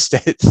they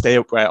stay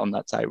upright on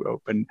that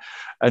tightrope, and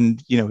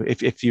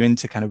if you're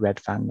into kind of Red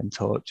Fang and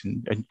Torch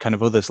and kind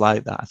of others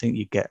like that, I think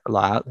you get a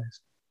lot out of this.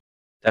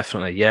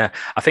 Definitely, yeah.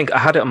 I think I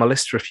had it on my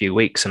list for a few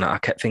weeks, and I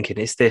kept thinking,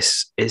 is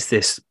this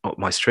up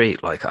my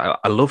street? Like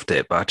I loved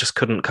it, but I just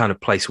couldn't kind of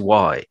place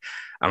why.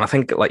 And I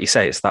think, like you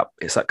say, it's that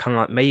kind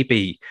of like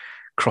maybe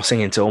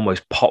crossing into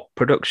almost pop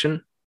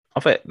production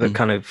of it that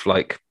kind of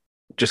like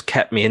just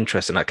kept me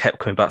interested, and I kept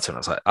coming back to it. And I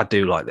was like, I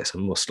do like this, I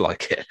must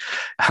like it.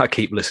 I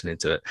keep listening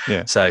to it.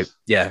 Yeah. So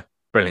yeah,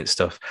 brilliant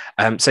stuff.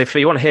 So if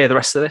you want to hear the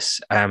rest of this,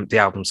 the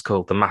album's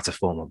called The Matter,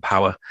 Form and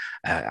Power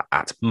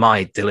at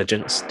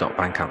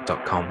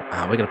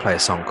mydiligence.bandcamp.com. We're going to play a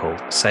song called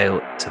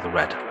Sail to the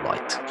Red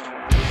Light.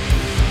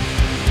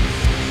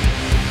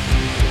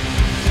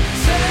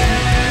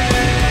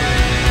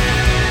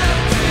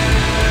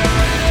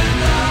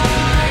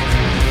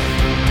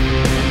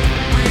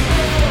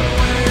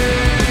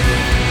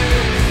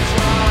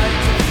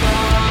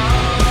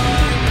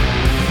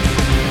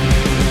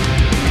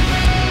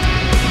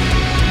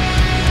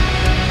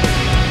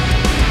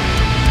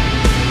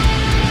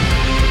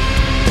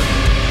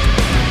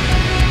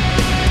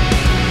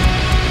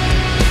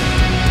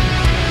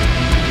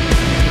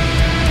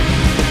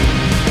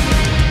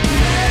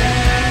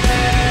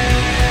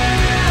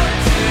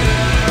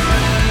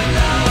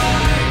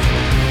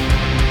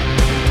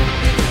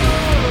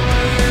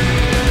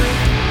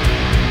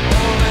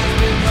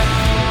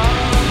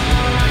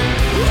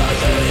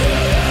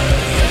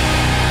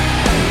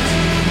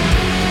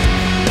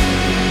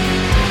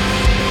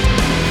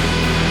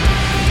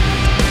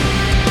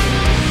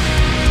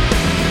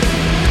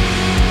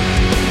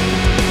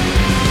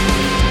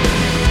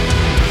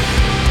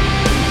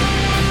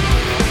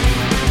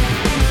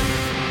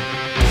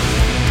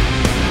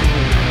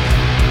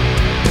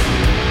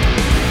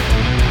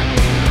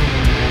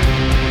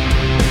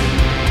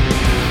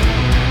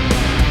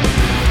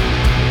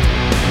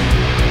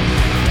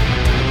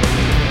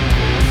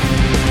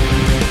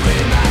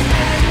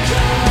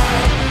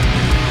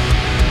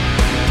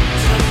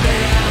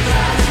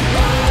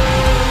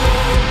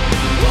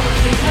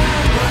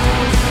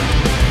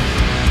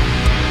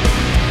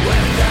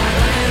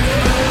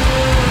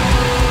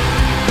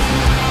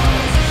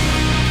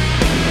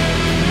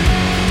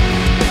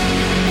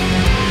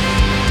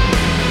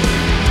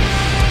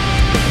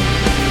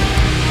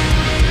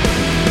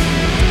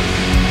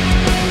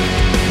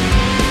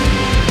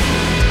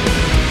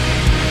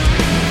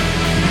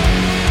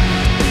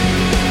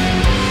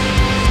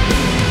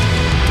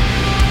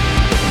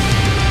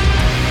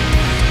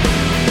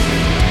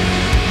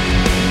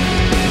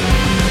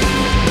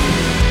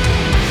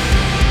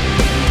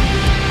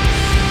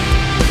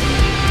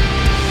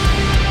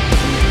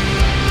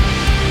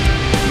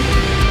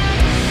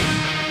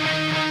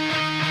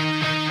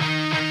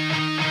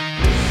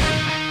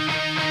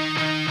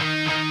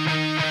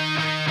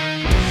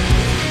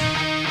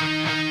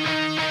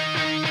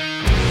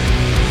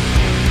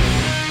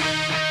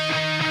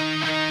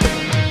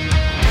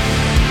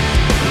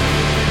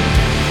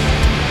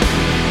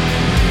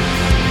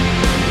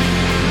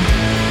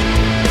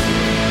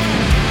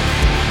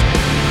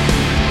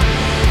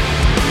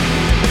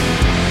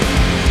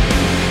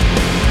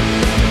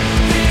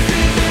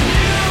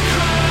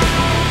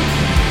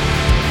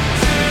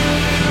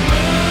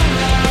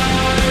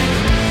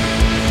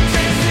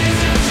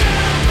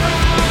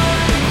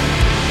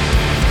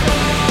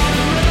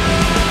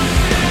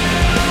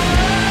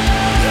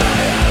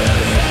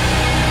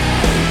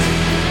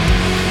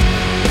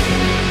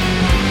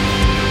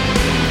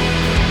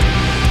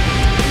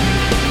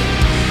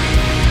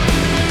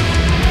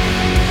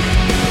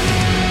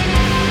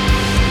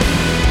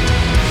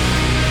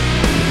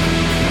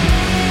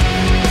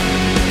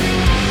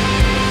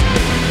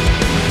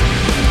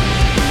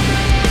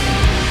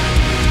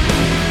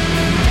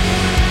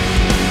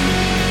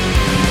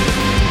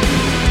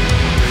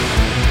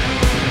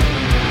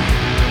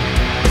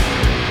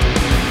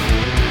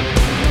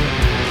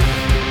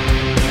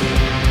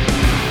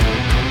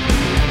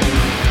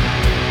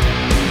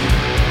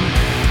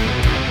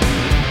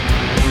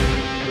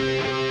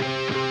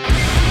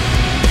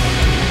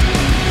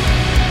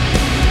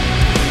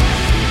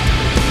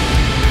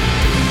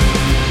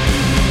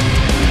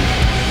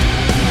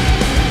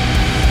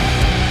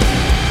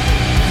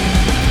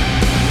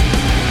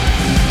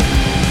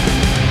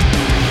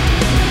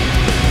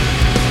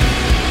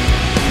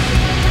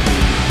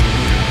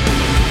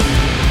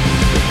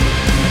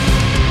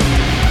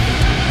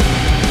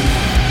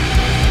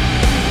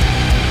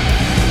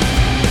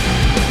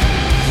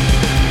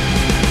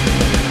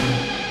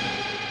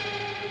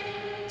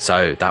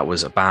 So that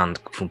was a band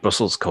from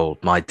Brussels called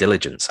My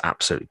Diligence.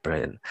 Absolutely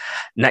brilliant.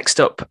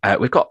 Next up,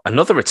 we've got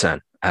another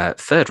return,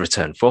 third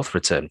return, fourth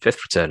return,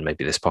 fifth return,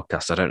 maybe this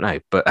podcast, I don't know.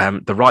 But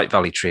the Wright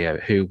Valley Trio,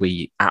 who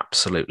we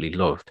absolutely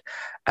loved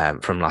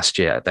from last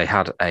year. They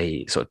had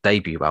a sort of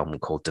debut album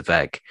called De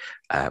Weg,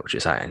 which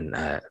is out in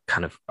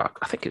kind of,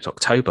 I think it was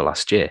October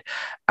last year.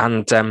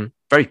 And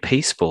very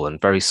peaceful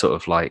and very sort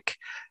of like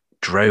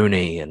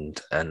drony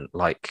and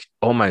like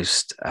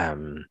almost...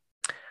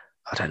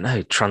 I don't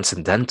know,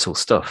 transcendental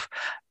stuff.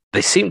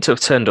 They seem to have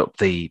turned up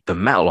the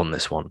metal on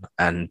this one.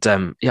 And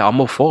yeah,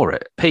 I'm all for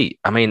it. Pete,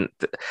 I mean,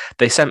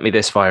 they sent me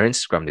this via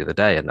Instagram the other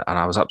day and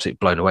I was absolutely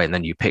blown away. And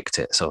then you picked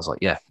it. So I was like,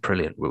 yeah,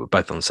 brilliant. We were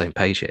both on the same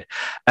page here.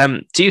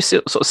 Do you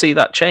sort of see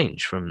that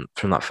change from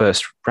that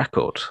first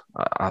record?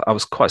 I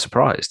was quite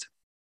surprised.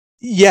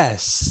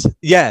 Yes.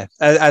 Yeah.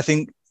 I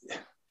think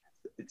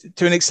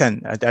to an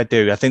extent, I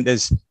do. I think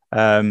there's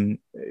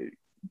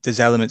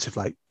elements of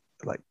like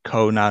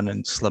Conan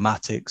and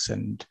Slamatics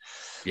and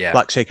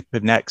Black Shape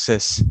of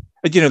Nexus,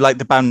 you know, like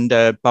the band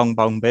Bong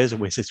Bong Bears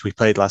Wizards we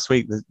played last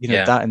week, you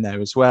know, that in there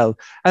as well.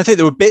 And I think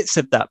there were bits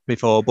of that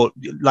before, but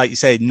like you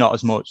say, not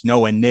as much,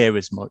 nowhere near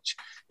as much.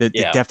 It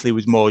definitely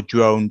was more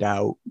droned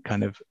out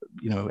kind of,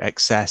 you know,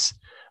 excess.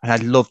 And I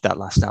loved that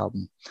last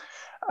album.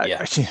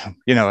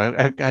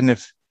 I kind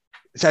of,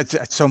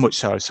 so much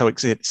so I was so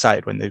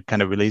excited when the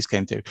kind of release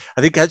came through.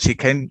 I think it actually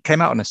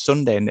came out on a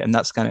Sunday, and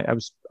that's kind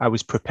of I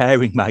was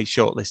preparing my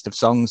short list of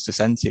songs to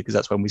send to you because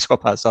that's when we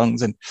swap our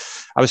songs, and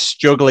I was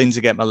struggling to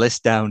get my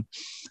list down.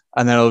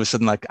 And then all of a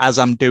sudden, like as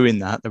I'm doing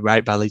that, the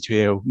Wright Valley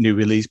Trio new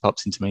release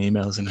pops into my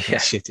emails, and I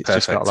think, shit, it's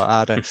just got a lot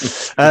harder.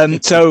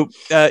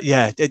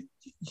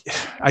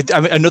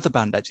 Another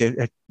band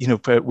actually, you know,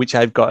 for which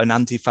I've got an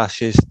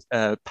anti-fascist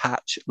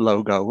patch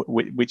logo,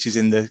 which is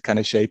in the kind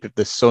of shape of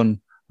the sun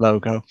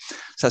logo.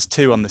 So that's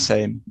two on the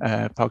same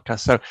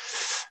podcast. So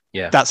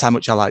that's how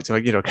much I liked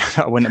it. You know,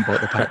 I went and bought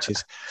the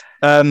patches.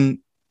 I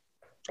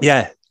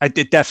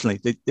did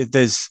definitely.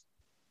 There's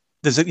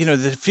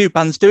a few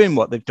bands doing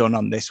what they've done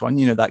on this one.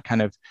 You know, that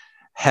kind of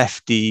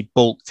hefty,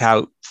 bulked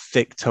out,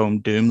 thick tone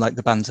doom, like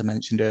the bands I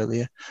mentioned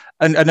earlier.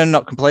 And I'm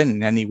not complaining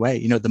in any way.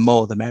 You know, the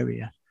more the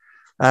merrier.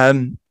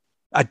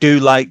 I do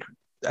like.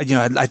 You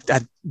know,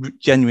 I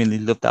genuinely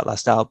love that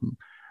last album,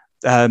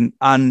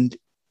 and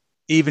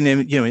even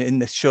in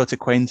the short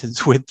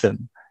acquaintance with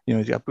them, you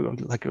know,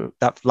 like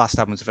that last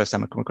album was the first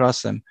time I come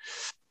across them.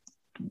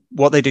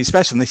 What they do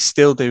special, and they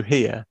still do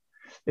here,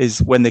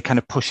 is when they kind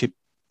of push it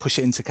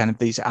into kind of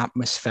these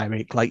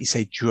atmospheric, like you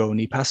say,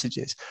 drony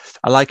passages.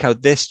 I like how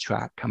this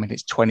track, I mean,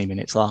 it's 20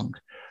 minutes long.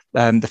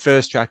 The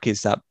first track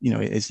is that, you know,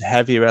 is the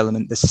heavier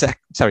element. Not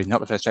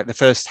the first track. The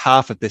first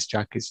half of this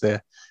track is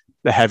the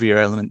heavier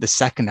element. The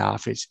second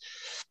half is,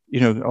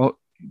 you know,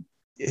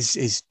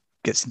 is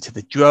gets into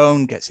the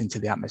drone, gets into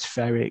the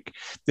atmospheric.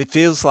 It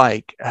feels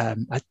like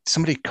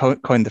somebody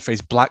coined the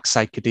phrase black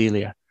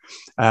psychedelia.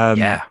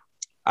 Perfect.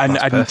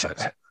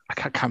 I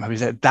can't remember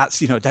that.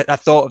 That's, you know, I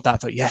thought of that. I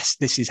thought, yes,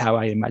 this is how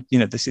I imagine, you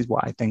know, this is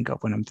what I think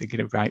of when I'm thinking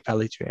of Wright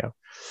Valley Trio.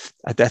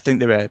 I think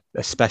they're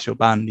a special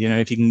band. You know,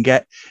 if you can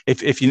get,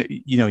 if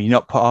you know, you're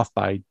not put off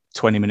by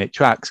 20-minute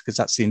tracks, because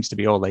that seems to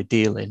be all they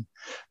deal in,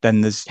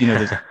 then there's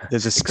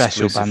a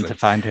special band to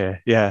find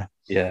here. Yeah.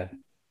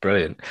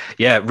 Brilliant.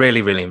 Yeah,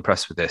 really, really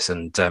impressed with this.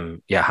 And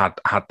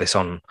had this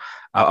on.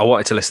 I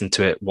wanted to listen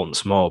to it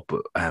once more,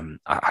 but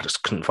I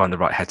just couldn't find the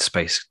right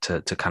headspace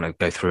to kind of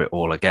go through it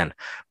all again.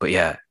 But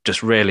yeah,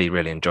 just really,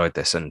 really enjoyed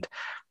this. And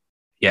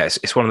yeah,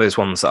 it's one of those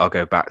ones that I'll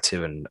go back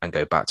to and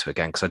go back to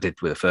again, because I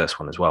did with the first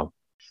one as well.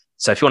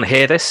 So if you want to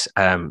hear this,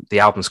 the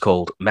album's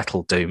called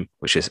Metal Doom,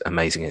 which is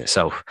amazing in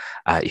itself.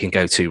 You can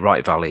go to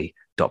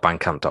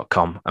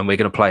wrightvalley.bandcamp.com, and we're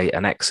going to play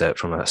an excerpt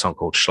from a song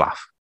called Schlaf.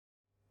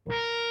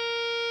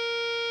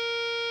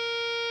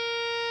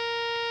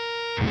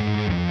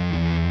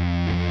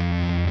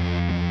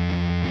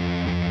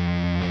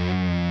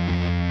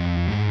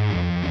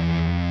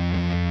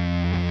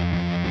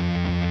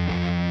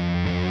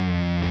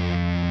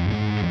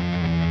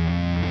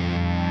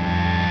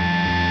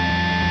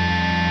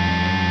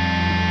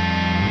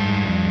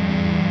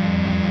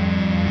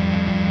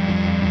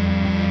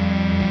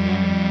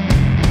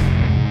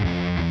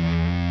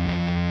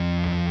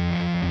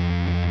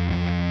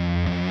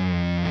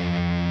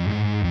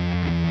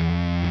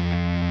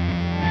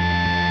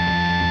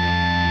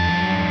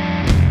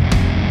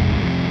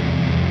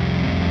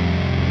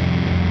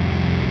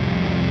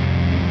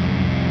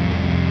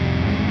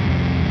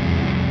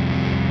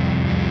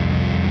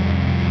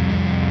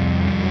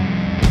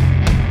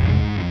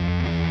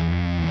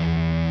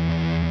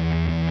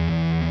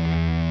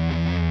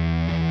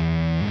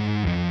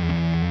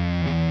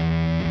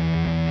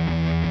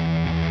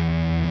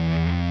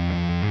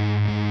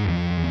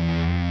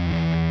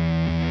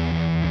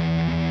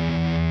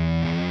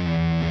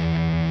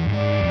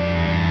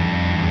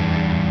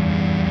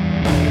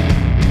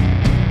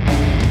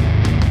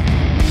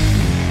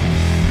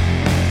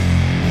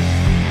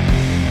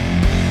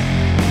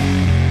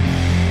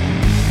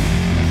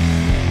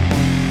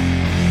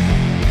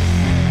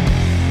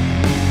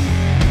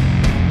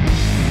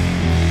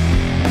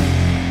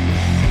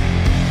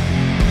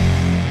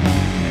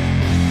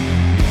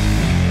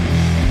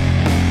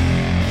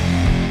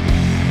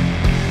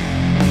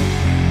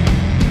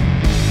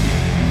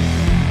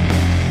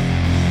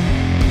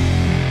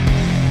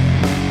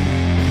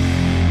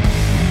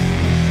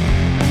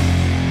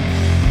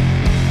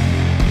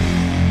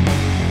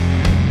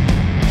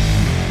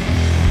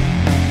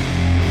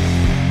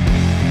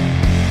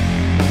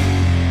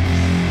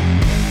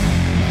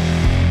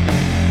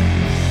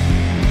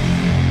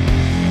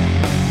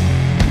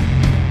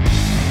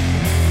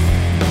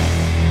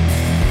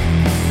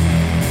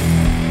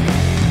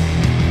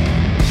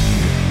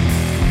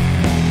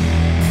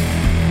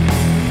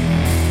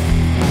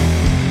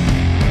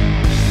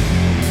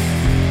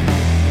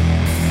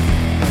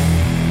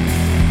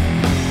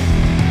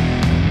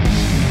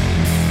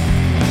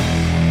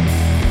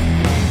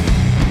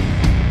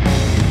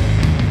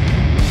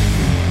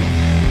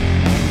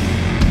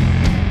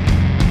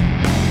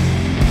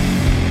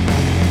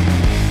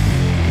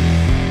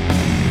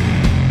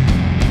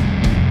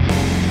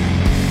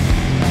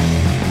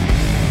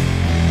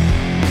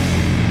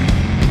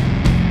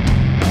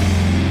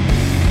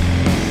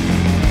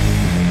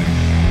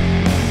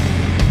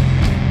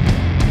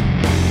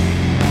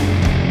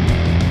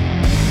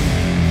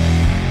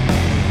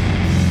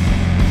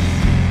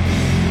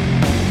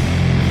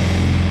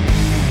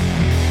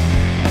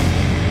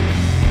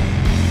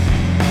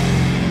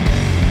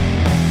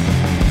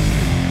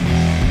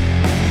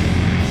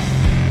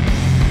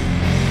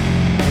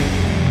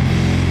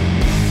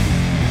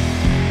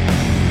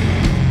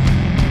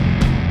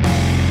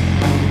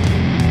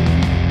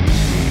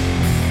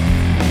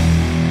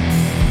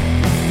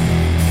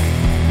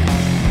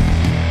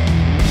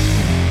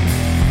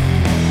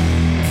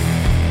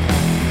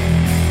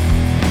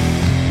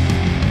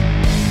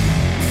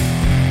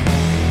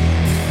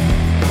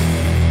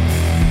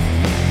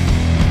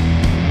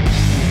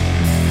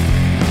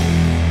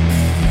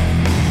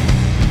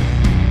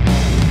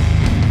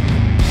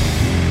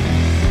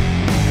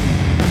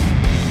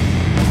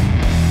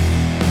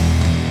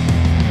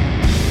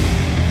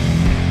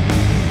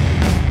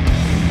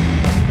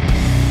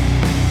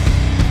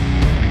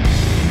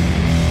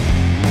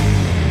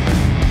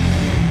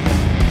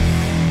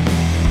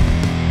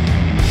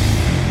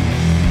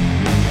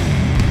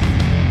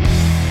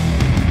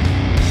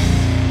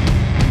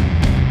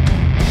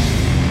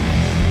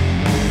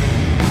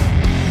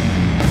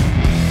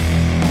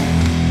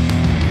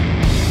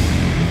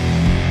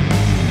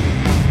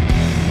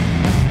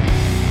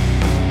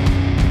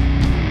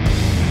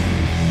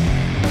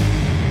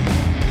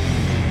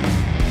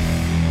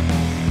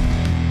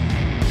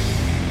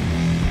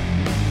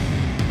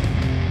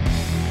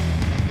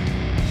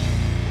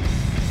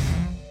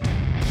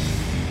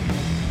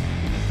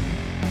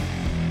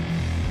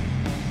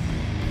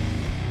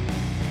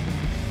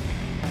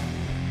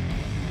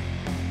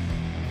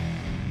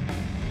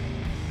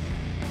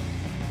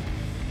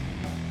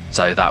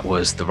 So that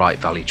was the Wright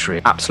Valley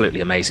Trio. Absolutely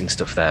amazing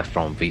stuff there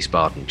from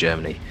Wiesbaden,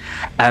 Germany.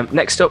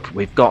 Next up,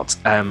 we've got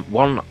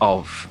one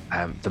of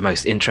the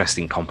most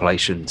interesting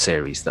compilation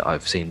series that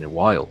I've seen in a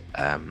while.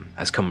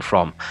 Has come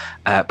from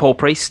Paul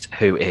Priest,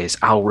 who is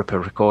Owl Ripper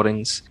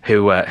Recordings,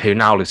 who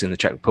now lives in the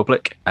Czech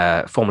Republic,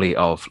 formerly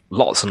of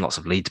lots and lots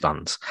of Leeds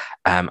bands.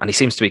 And he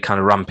seems to be kind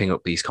of ramping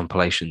up these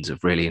compilations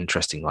of really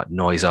interesting, like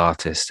noise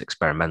artists,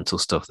 experimental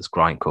stuff. There's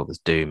grindcore, there's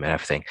doom, and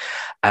everything.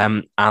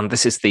 And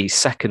this is the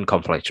second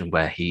compilation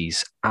where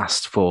he's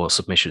asked for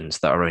submissions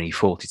that are only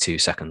 42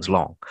 seconds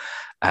long.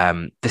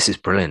 This is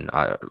brilliant.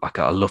 I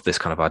love this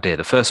kind of idea.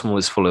 The first one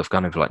was full of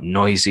kind of like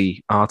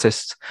noisy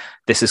artists.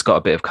 This has got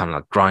a bit of kind of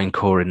like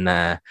grindcore in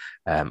there,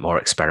 more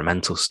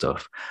experimental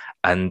stuff.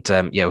 And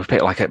we've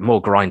picked like a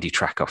more grindy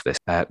track off this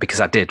because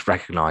I did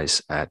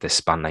recognize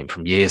this band name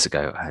from years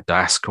ago,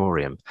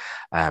 Diascorium,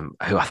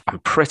 who I'm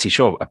pretty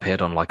sure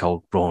appeared on like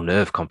old Raw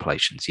Nerve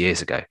compilations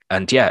years ago.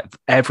 And yeah,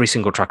 every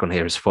single track on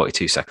here is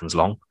 42 seconds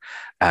long.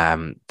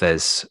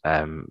 There's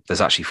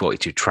actually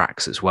 42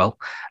 tracks as well.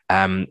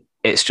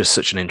 It's just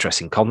such an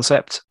interesting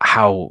concept.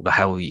 How the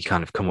hell you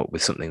kind of come up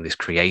with something this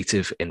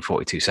creative in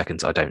 42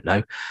 seconds, I don't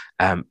know.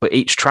 But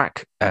each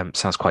track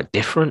sounds quite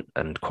different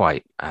and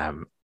quite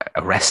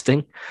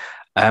arresting.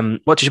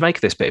 What did you make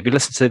of this bit? Have you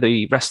listened to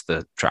the rest of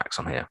the tracks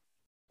on here?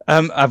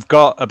 I've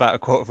got about a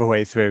quarter of a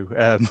way through,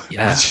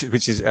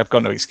 which is I've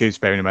got no excuse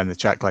bearing in mind the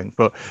track length,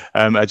 but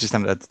I just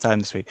haven't had the time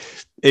this week.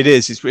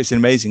 It's an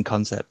amazing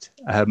concept.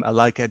 I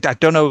like it. I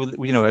don't know,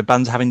 a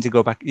band's having to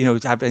go back,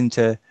 having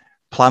to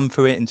plan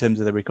for it in terms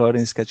of the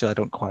recording schedule. I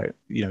don't quite,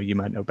 you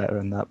might know better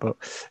than that, but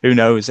who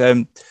knows?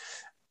 And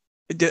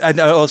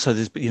also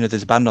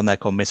there's a band on there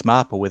called Miss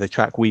Marple with a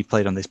track we've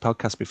played on this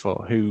podcast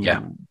before who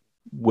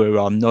were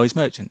on Noise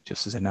Merchant,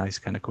 just as a nice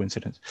kind of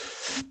coincidence.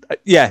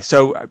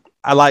 So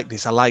I like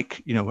this. I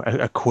like,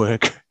 a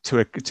quirk to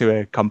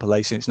a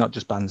compilation. It's not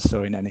just bands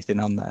throwing anything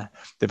on there.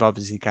 They've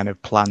obviously kind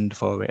of planned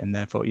for it, and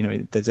therefore,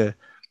 there's a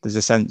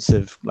sense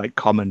of like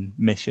common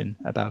mission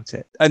about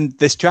it. And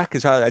this track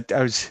as well,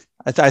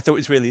 I thought it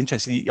was really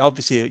interesting.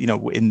 Obviously,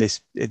 in this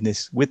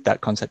with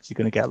that concept, you're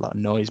going to get a lot of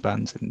noise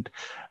bands and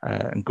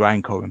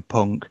grindcore and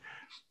punk.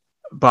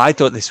 But I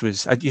thought this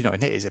was, and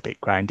it is a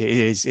bit grind.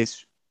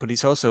 But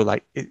it's also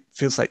like, it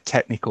feels like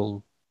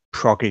technical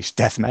proggish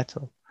death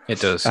metal.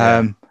 It does.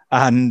 And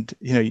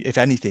if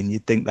anything,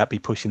 you'd think that'd be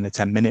pushing the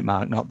 10-minute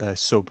mark, not the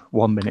sub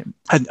 1 minute.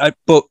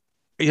 But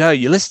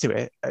you listen to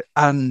it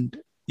and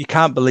you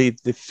can't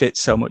believe they fit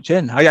so much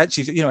in. I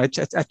actually, I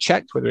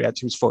checked whether it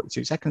actually was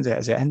 42 seconds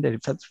as it ended.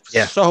 It felt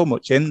so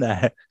much in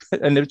there,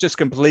 and it was just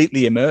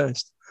completely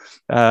immersed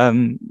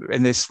in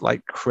this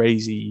like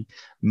crazy,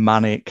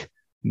 manic,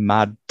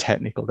 mad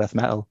technical death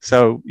metal.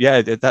 So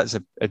yeah, that's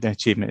an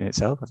achievement in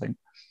itself, I think.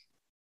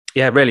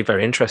 Yeah, really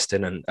very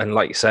interesting. And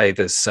like you say,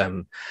 there's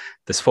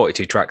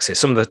 42 tracks here.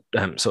 Some of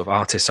the sort of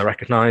artists I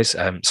recognise.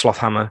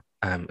 Slothhammer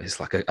is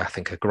like I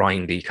think a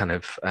grindy kind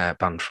of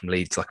band from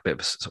Leeds, like a bit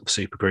of a sort of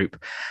super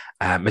group.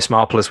 Miss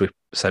Marple, as we've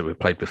said, we've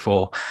played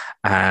before.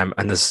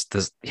 And there's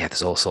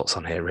all sorts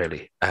on here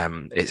really.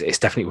 It's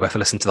definitely worth a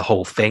listen to the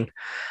whole thing.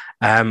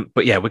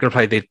 But yeah, we're going to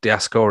play the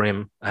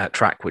Diascorium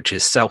track, which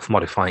is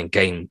Self-Modifying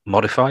Game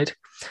Modified.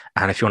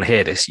 And if you want to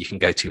hear this, you can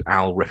go to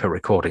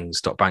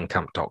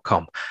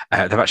owlripperrecordings.bandcamp.com.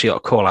 They've actually got a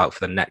call out for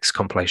the next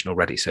compilation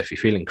already. So if you're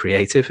feeling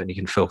creative and you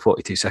can fill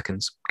 42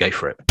 seconds, go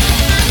for it.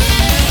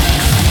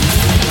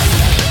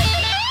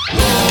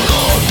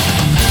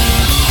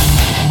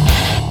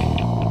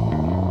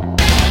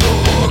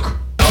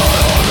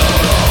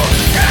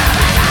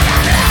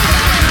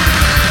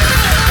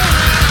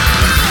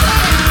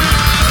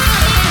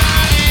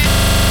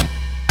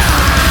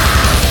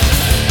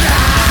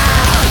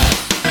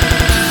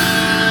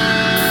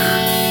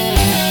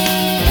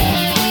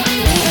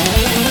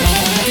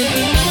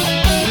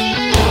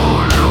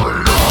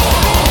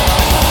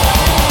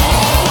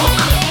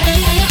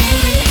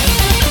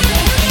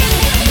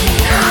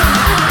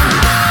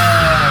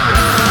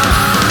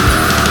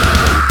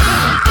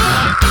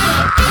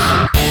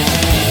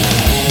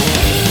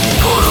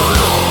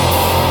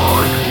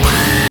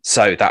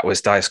 So that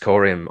was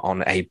Diascorium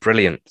on a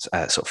brilliant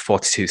sort of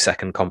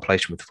 42-second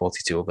compilation with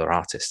 42 other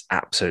artists.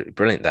 Absolutely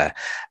brilliant there.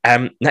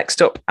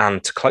 Next up,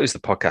 and to close the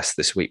podcast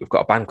this week, we've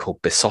got a band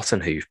called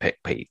Besotten who you've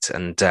picked, Pete.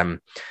 And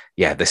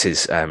this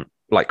is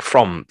like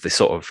from the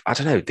sort of, I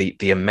don't know,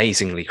 the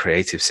amazingly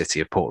creative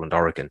city of Portland,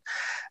 Oregon.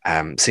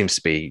 Seems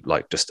to be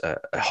like just a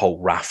whole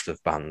raft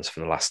of bands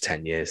from the last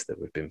 10 years that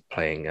we've been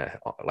playing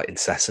like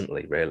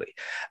incessantly, really.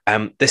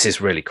 This is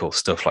really cool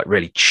stuff, like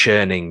really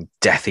churning,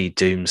 deathy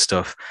doom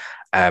stuff.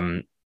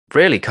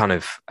 Really kind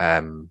of,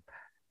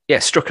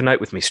 struck a note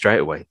with me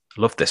straight away.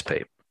 Loved this,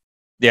 Pete.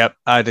 Yeah,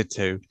 I did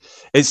too.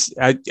 It's,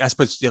 I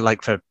suppose,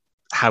 like for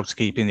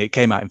housekeeping, it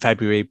came out in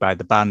February by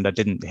the band. I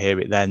didn't hear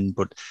it then,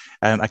 but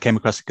I came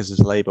across it because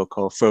there's a label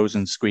called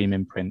Frozen Scream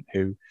Imprint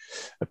who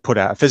put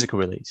out a physical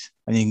release,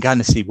 and you can kind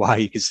of see why.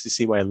 You can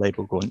see why a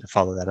label going to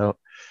follow that up.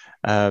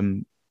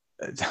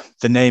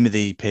 the name of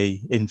the EP,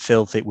 In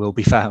Filth It Will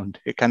Be Found,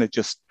 it kind of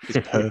just is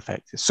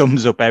perfect. It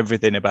sums up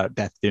everything about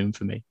Death Doom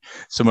for me,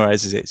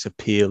 summarizes its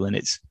appeal and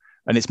its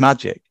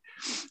magic.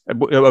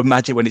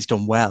 Magic when it's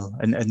done well,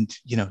 and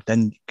you know,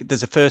 then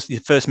there's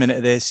the first minute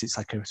of this, it's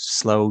like a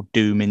slow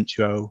doom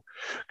intro,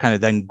 kind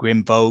of then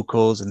grim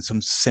vocals and some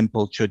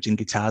simple trudging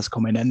guitars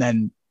come in, and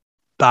then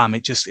bam,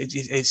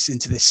 it's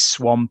into this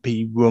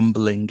swampy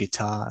rumbling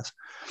guitars,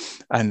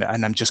 and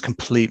I'm just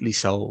completely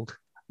sold.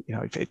 You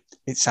know,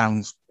 it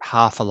sounds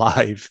half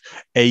alive,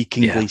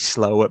 achingly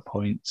slow at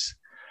points.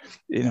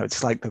 You know,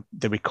 it's like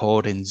the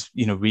recordings,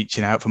 you know,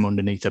 reaching out from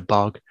underneath a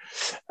bog.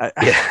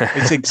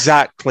 It's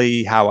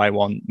exactly how I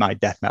want my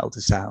death metal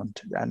to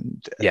sound,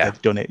 and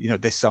they've done it. You know,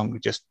 this song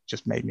just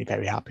made me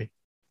very happy.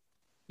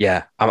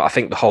 Yeah, I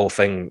think the whole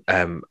thing,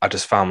 I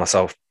just found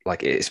myself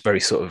like, it's very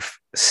sort of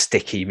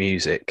sticky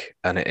music,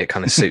 and it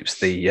kind of suits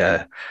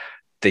the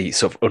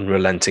sort of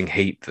unrelenting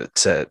heat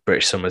that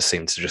British summers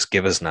seem to just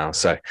give us now.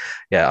 So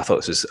yeah, I thought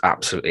this was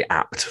absolutely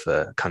apt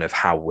for kind of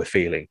how we're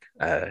feeling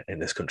in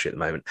this country at the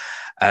moment.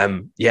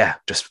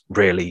 Just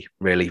really,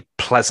 really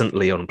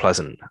pleasantly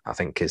unpleasant, I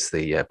think, is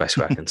the best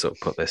way I can sort of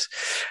put this.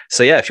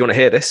 So yeah, if you want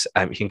to hear this,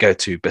 you can go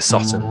to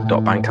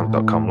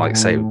besotten.bandcamp.com. Like I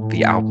say,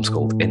 the album's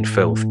called In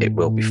Filth It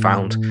Will Be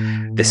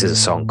Found. This is a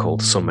song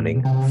called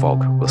Summoning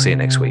Fog. We'll see you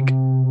next week.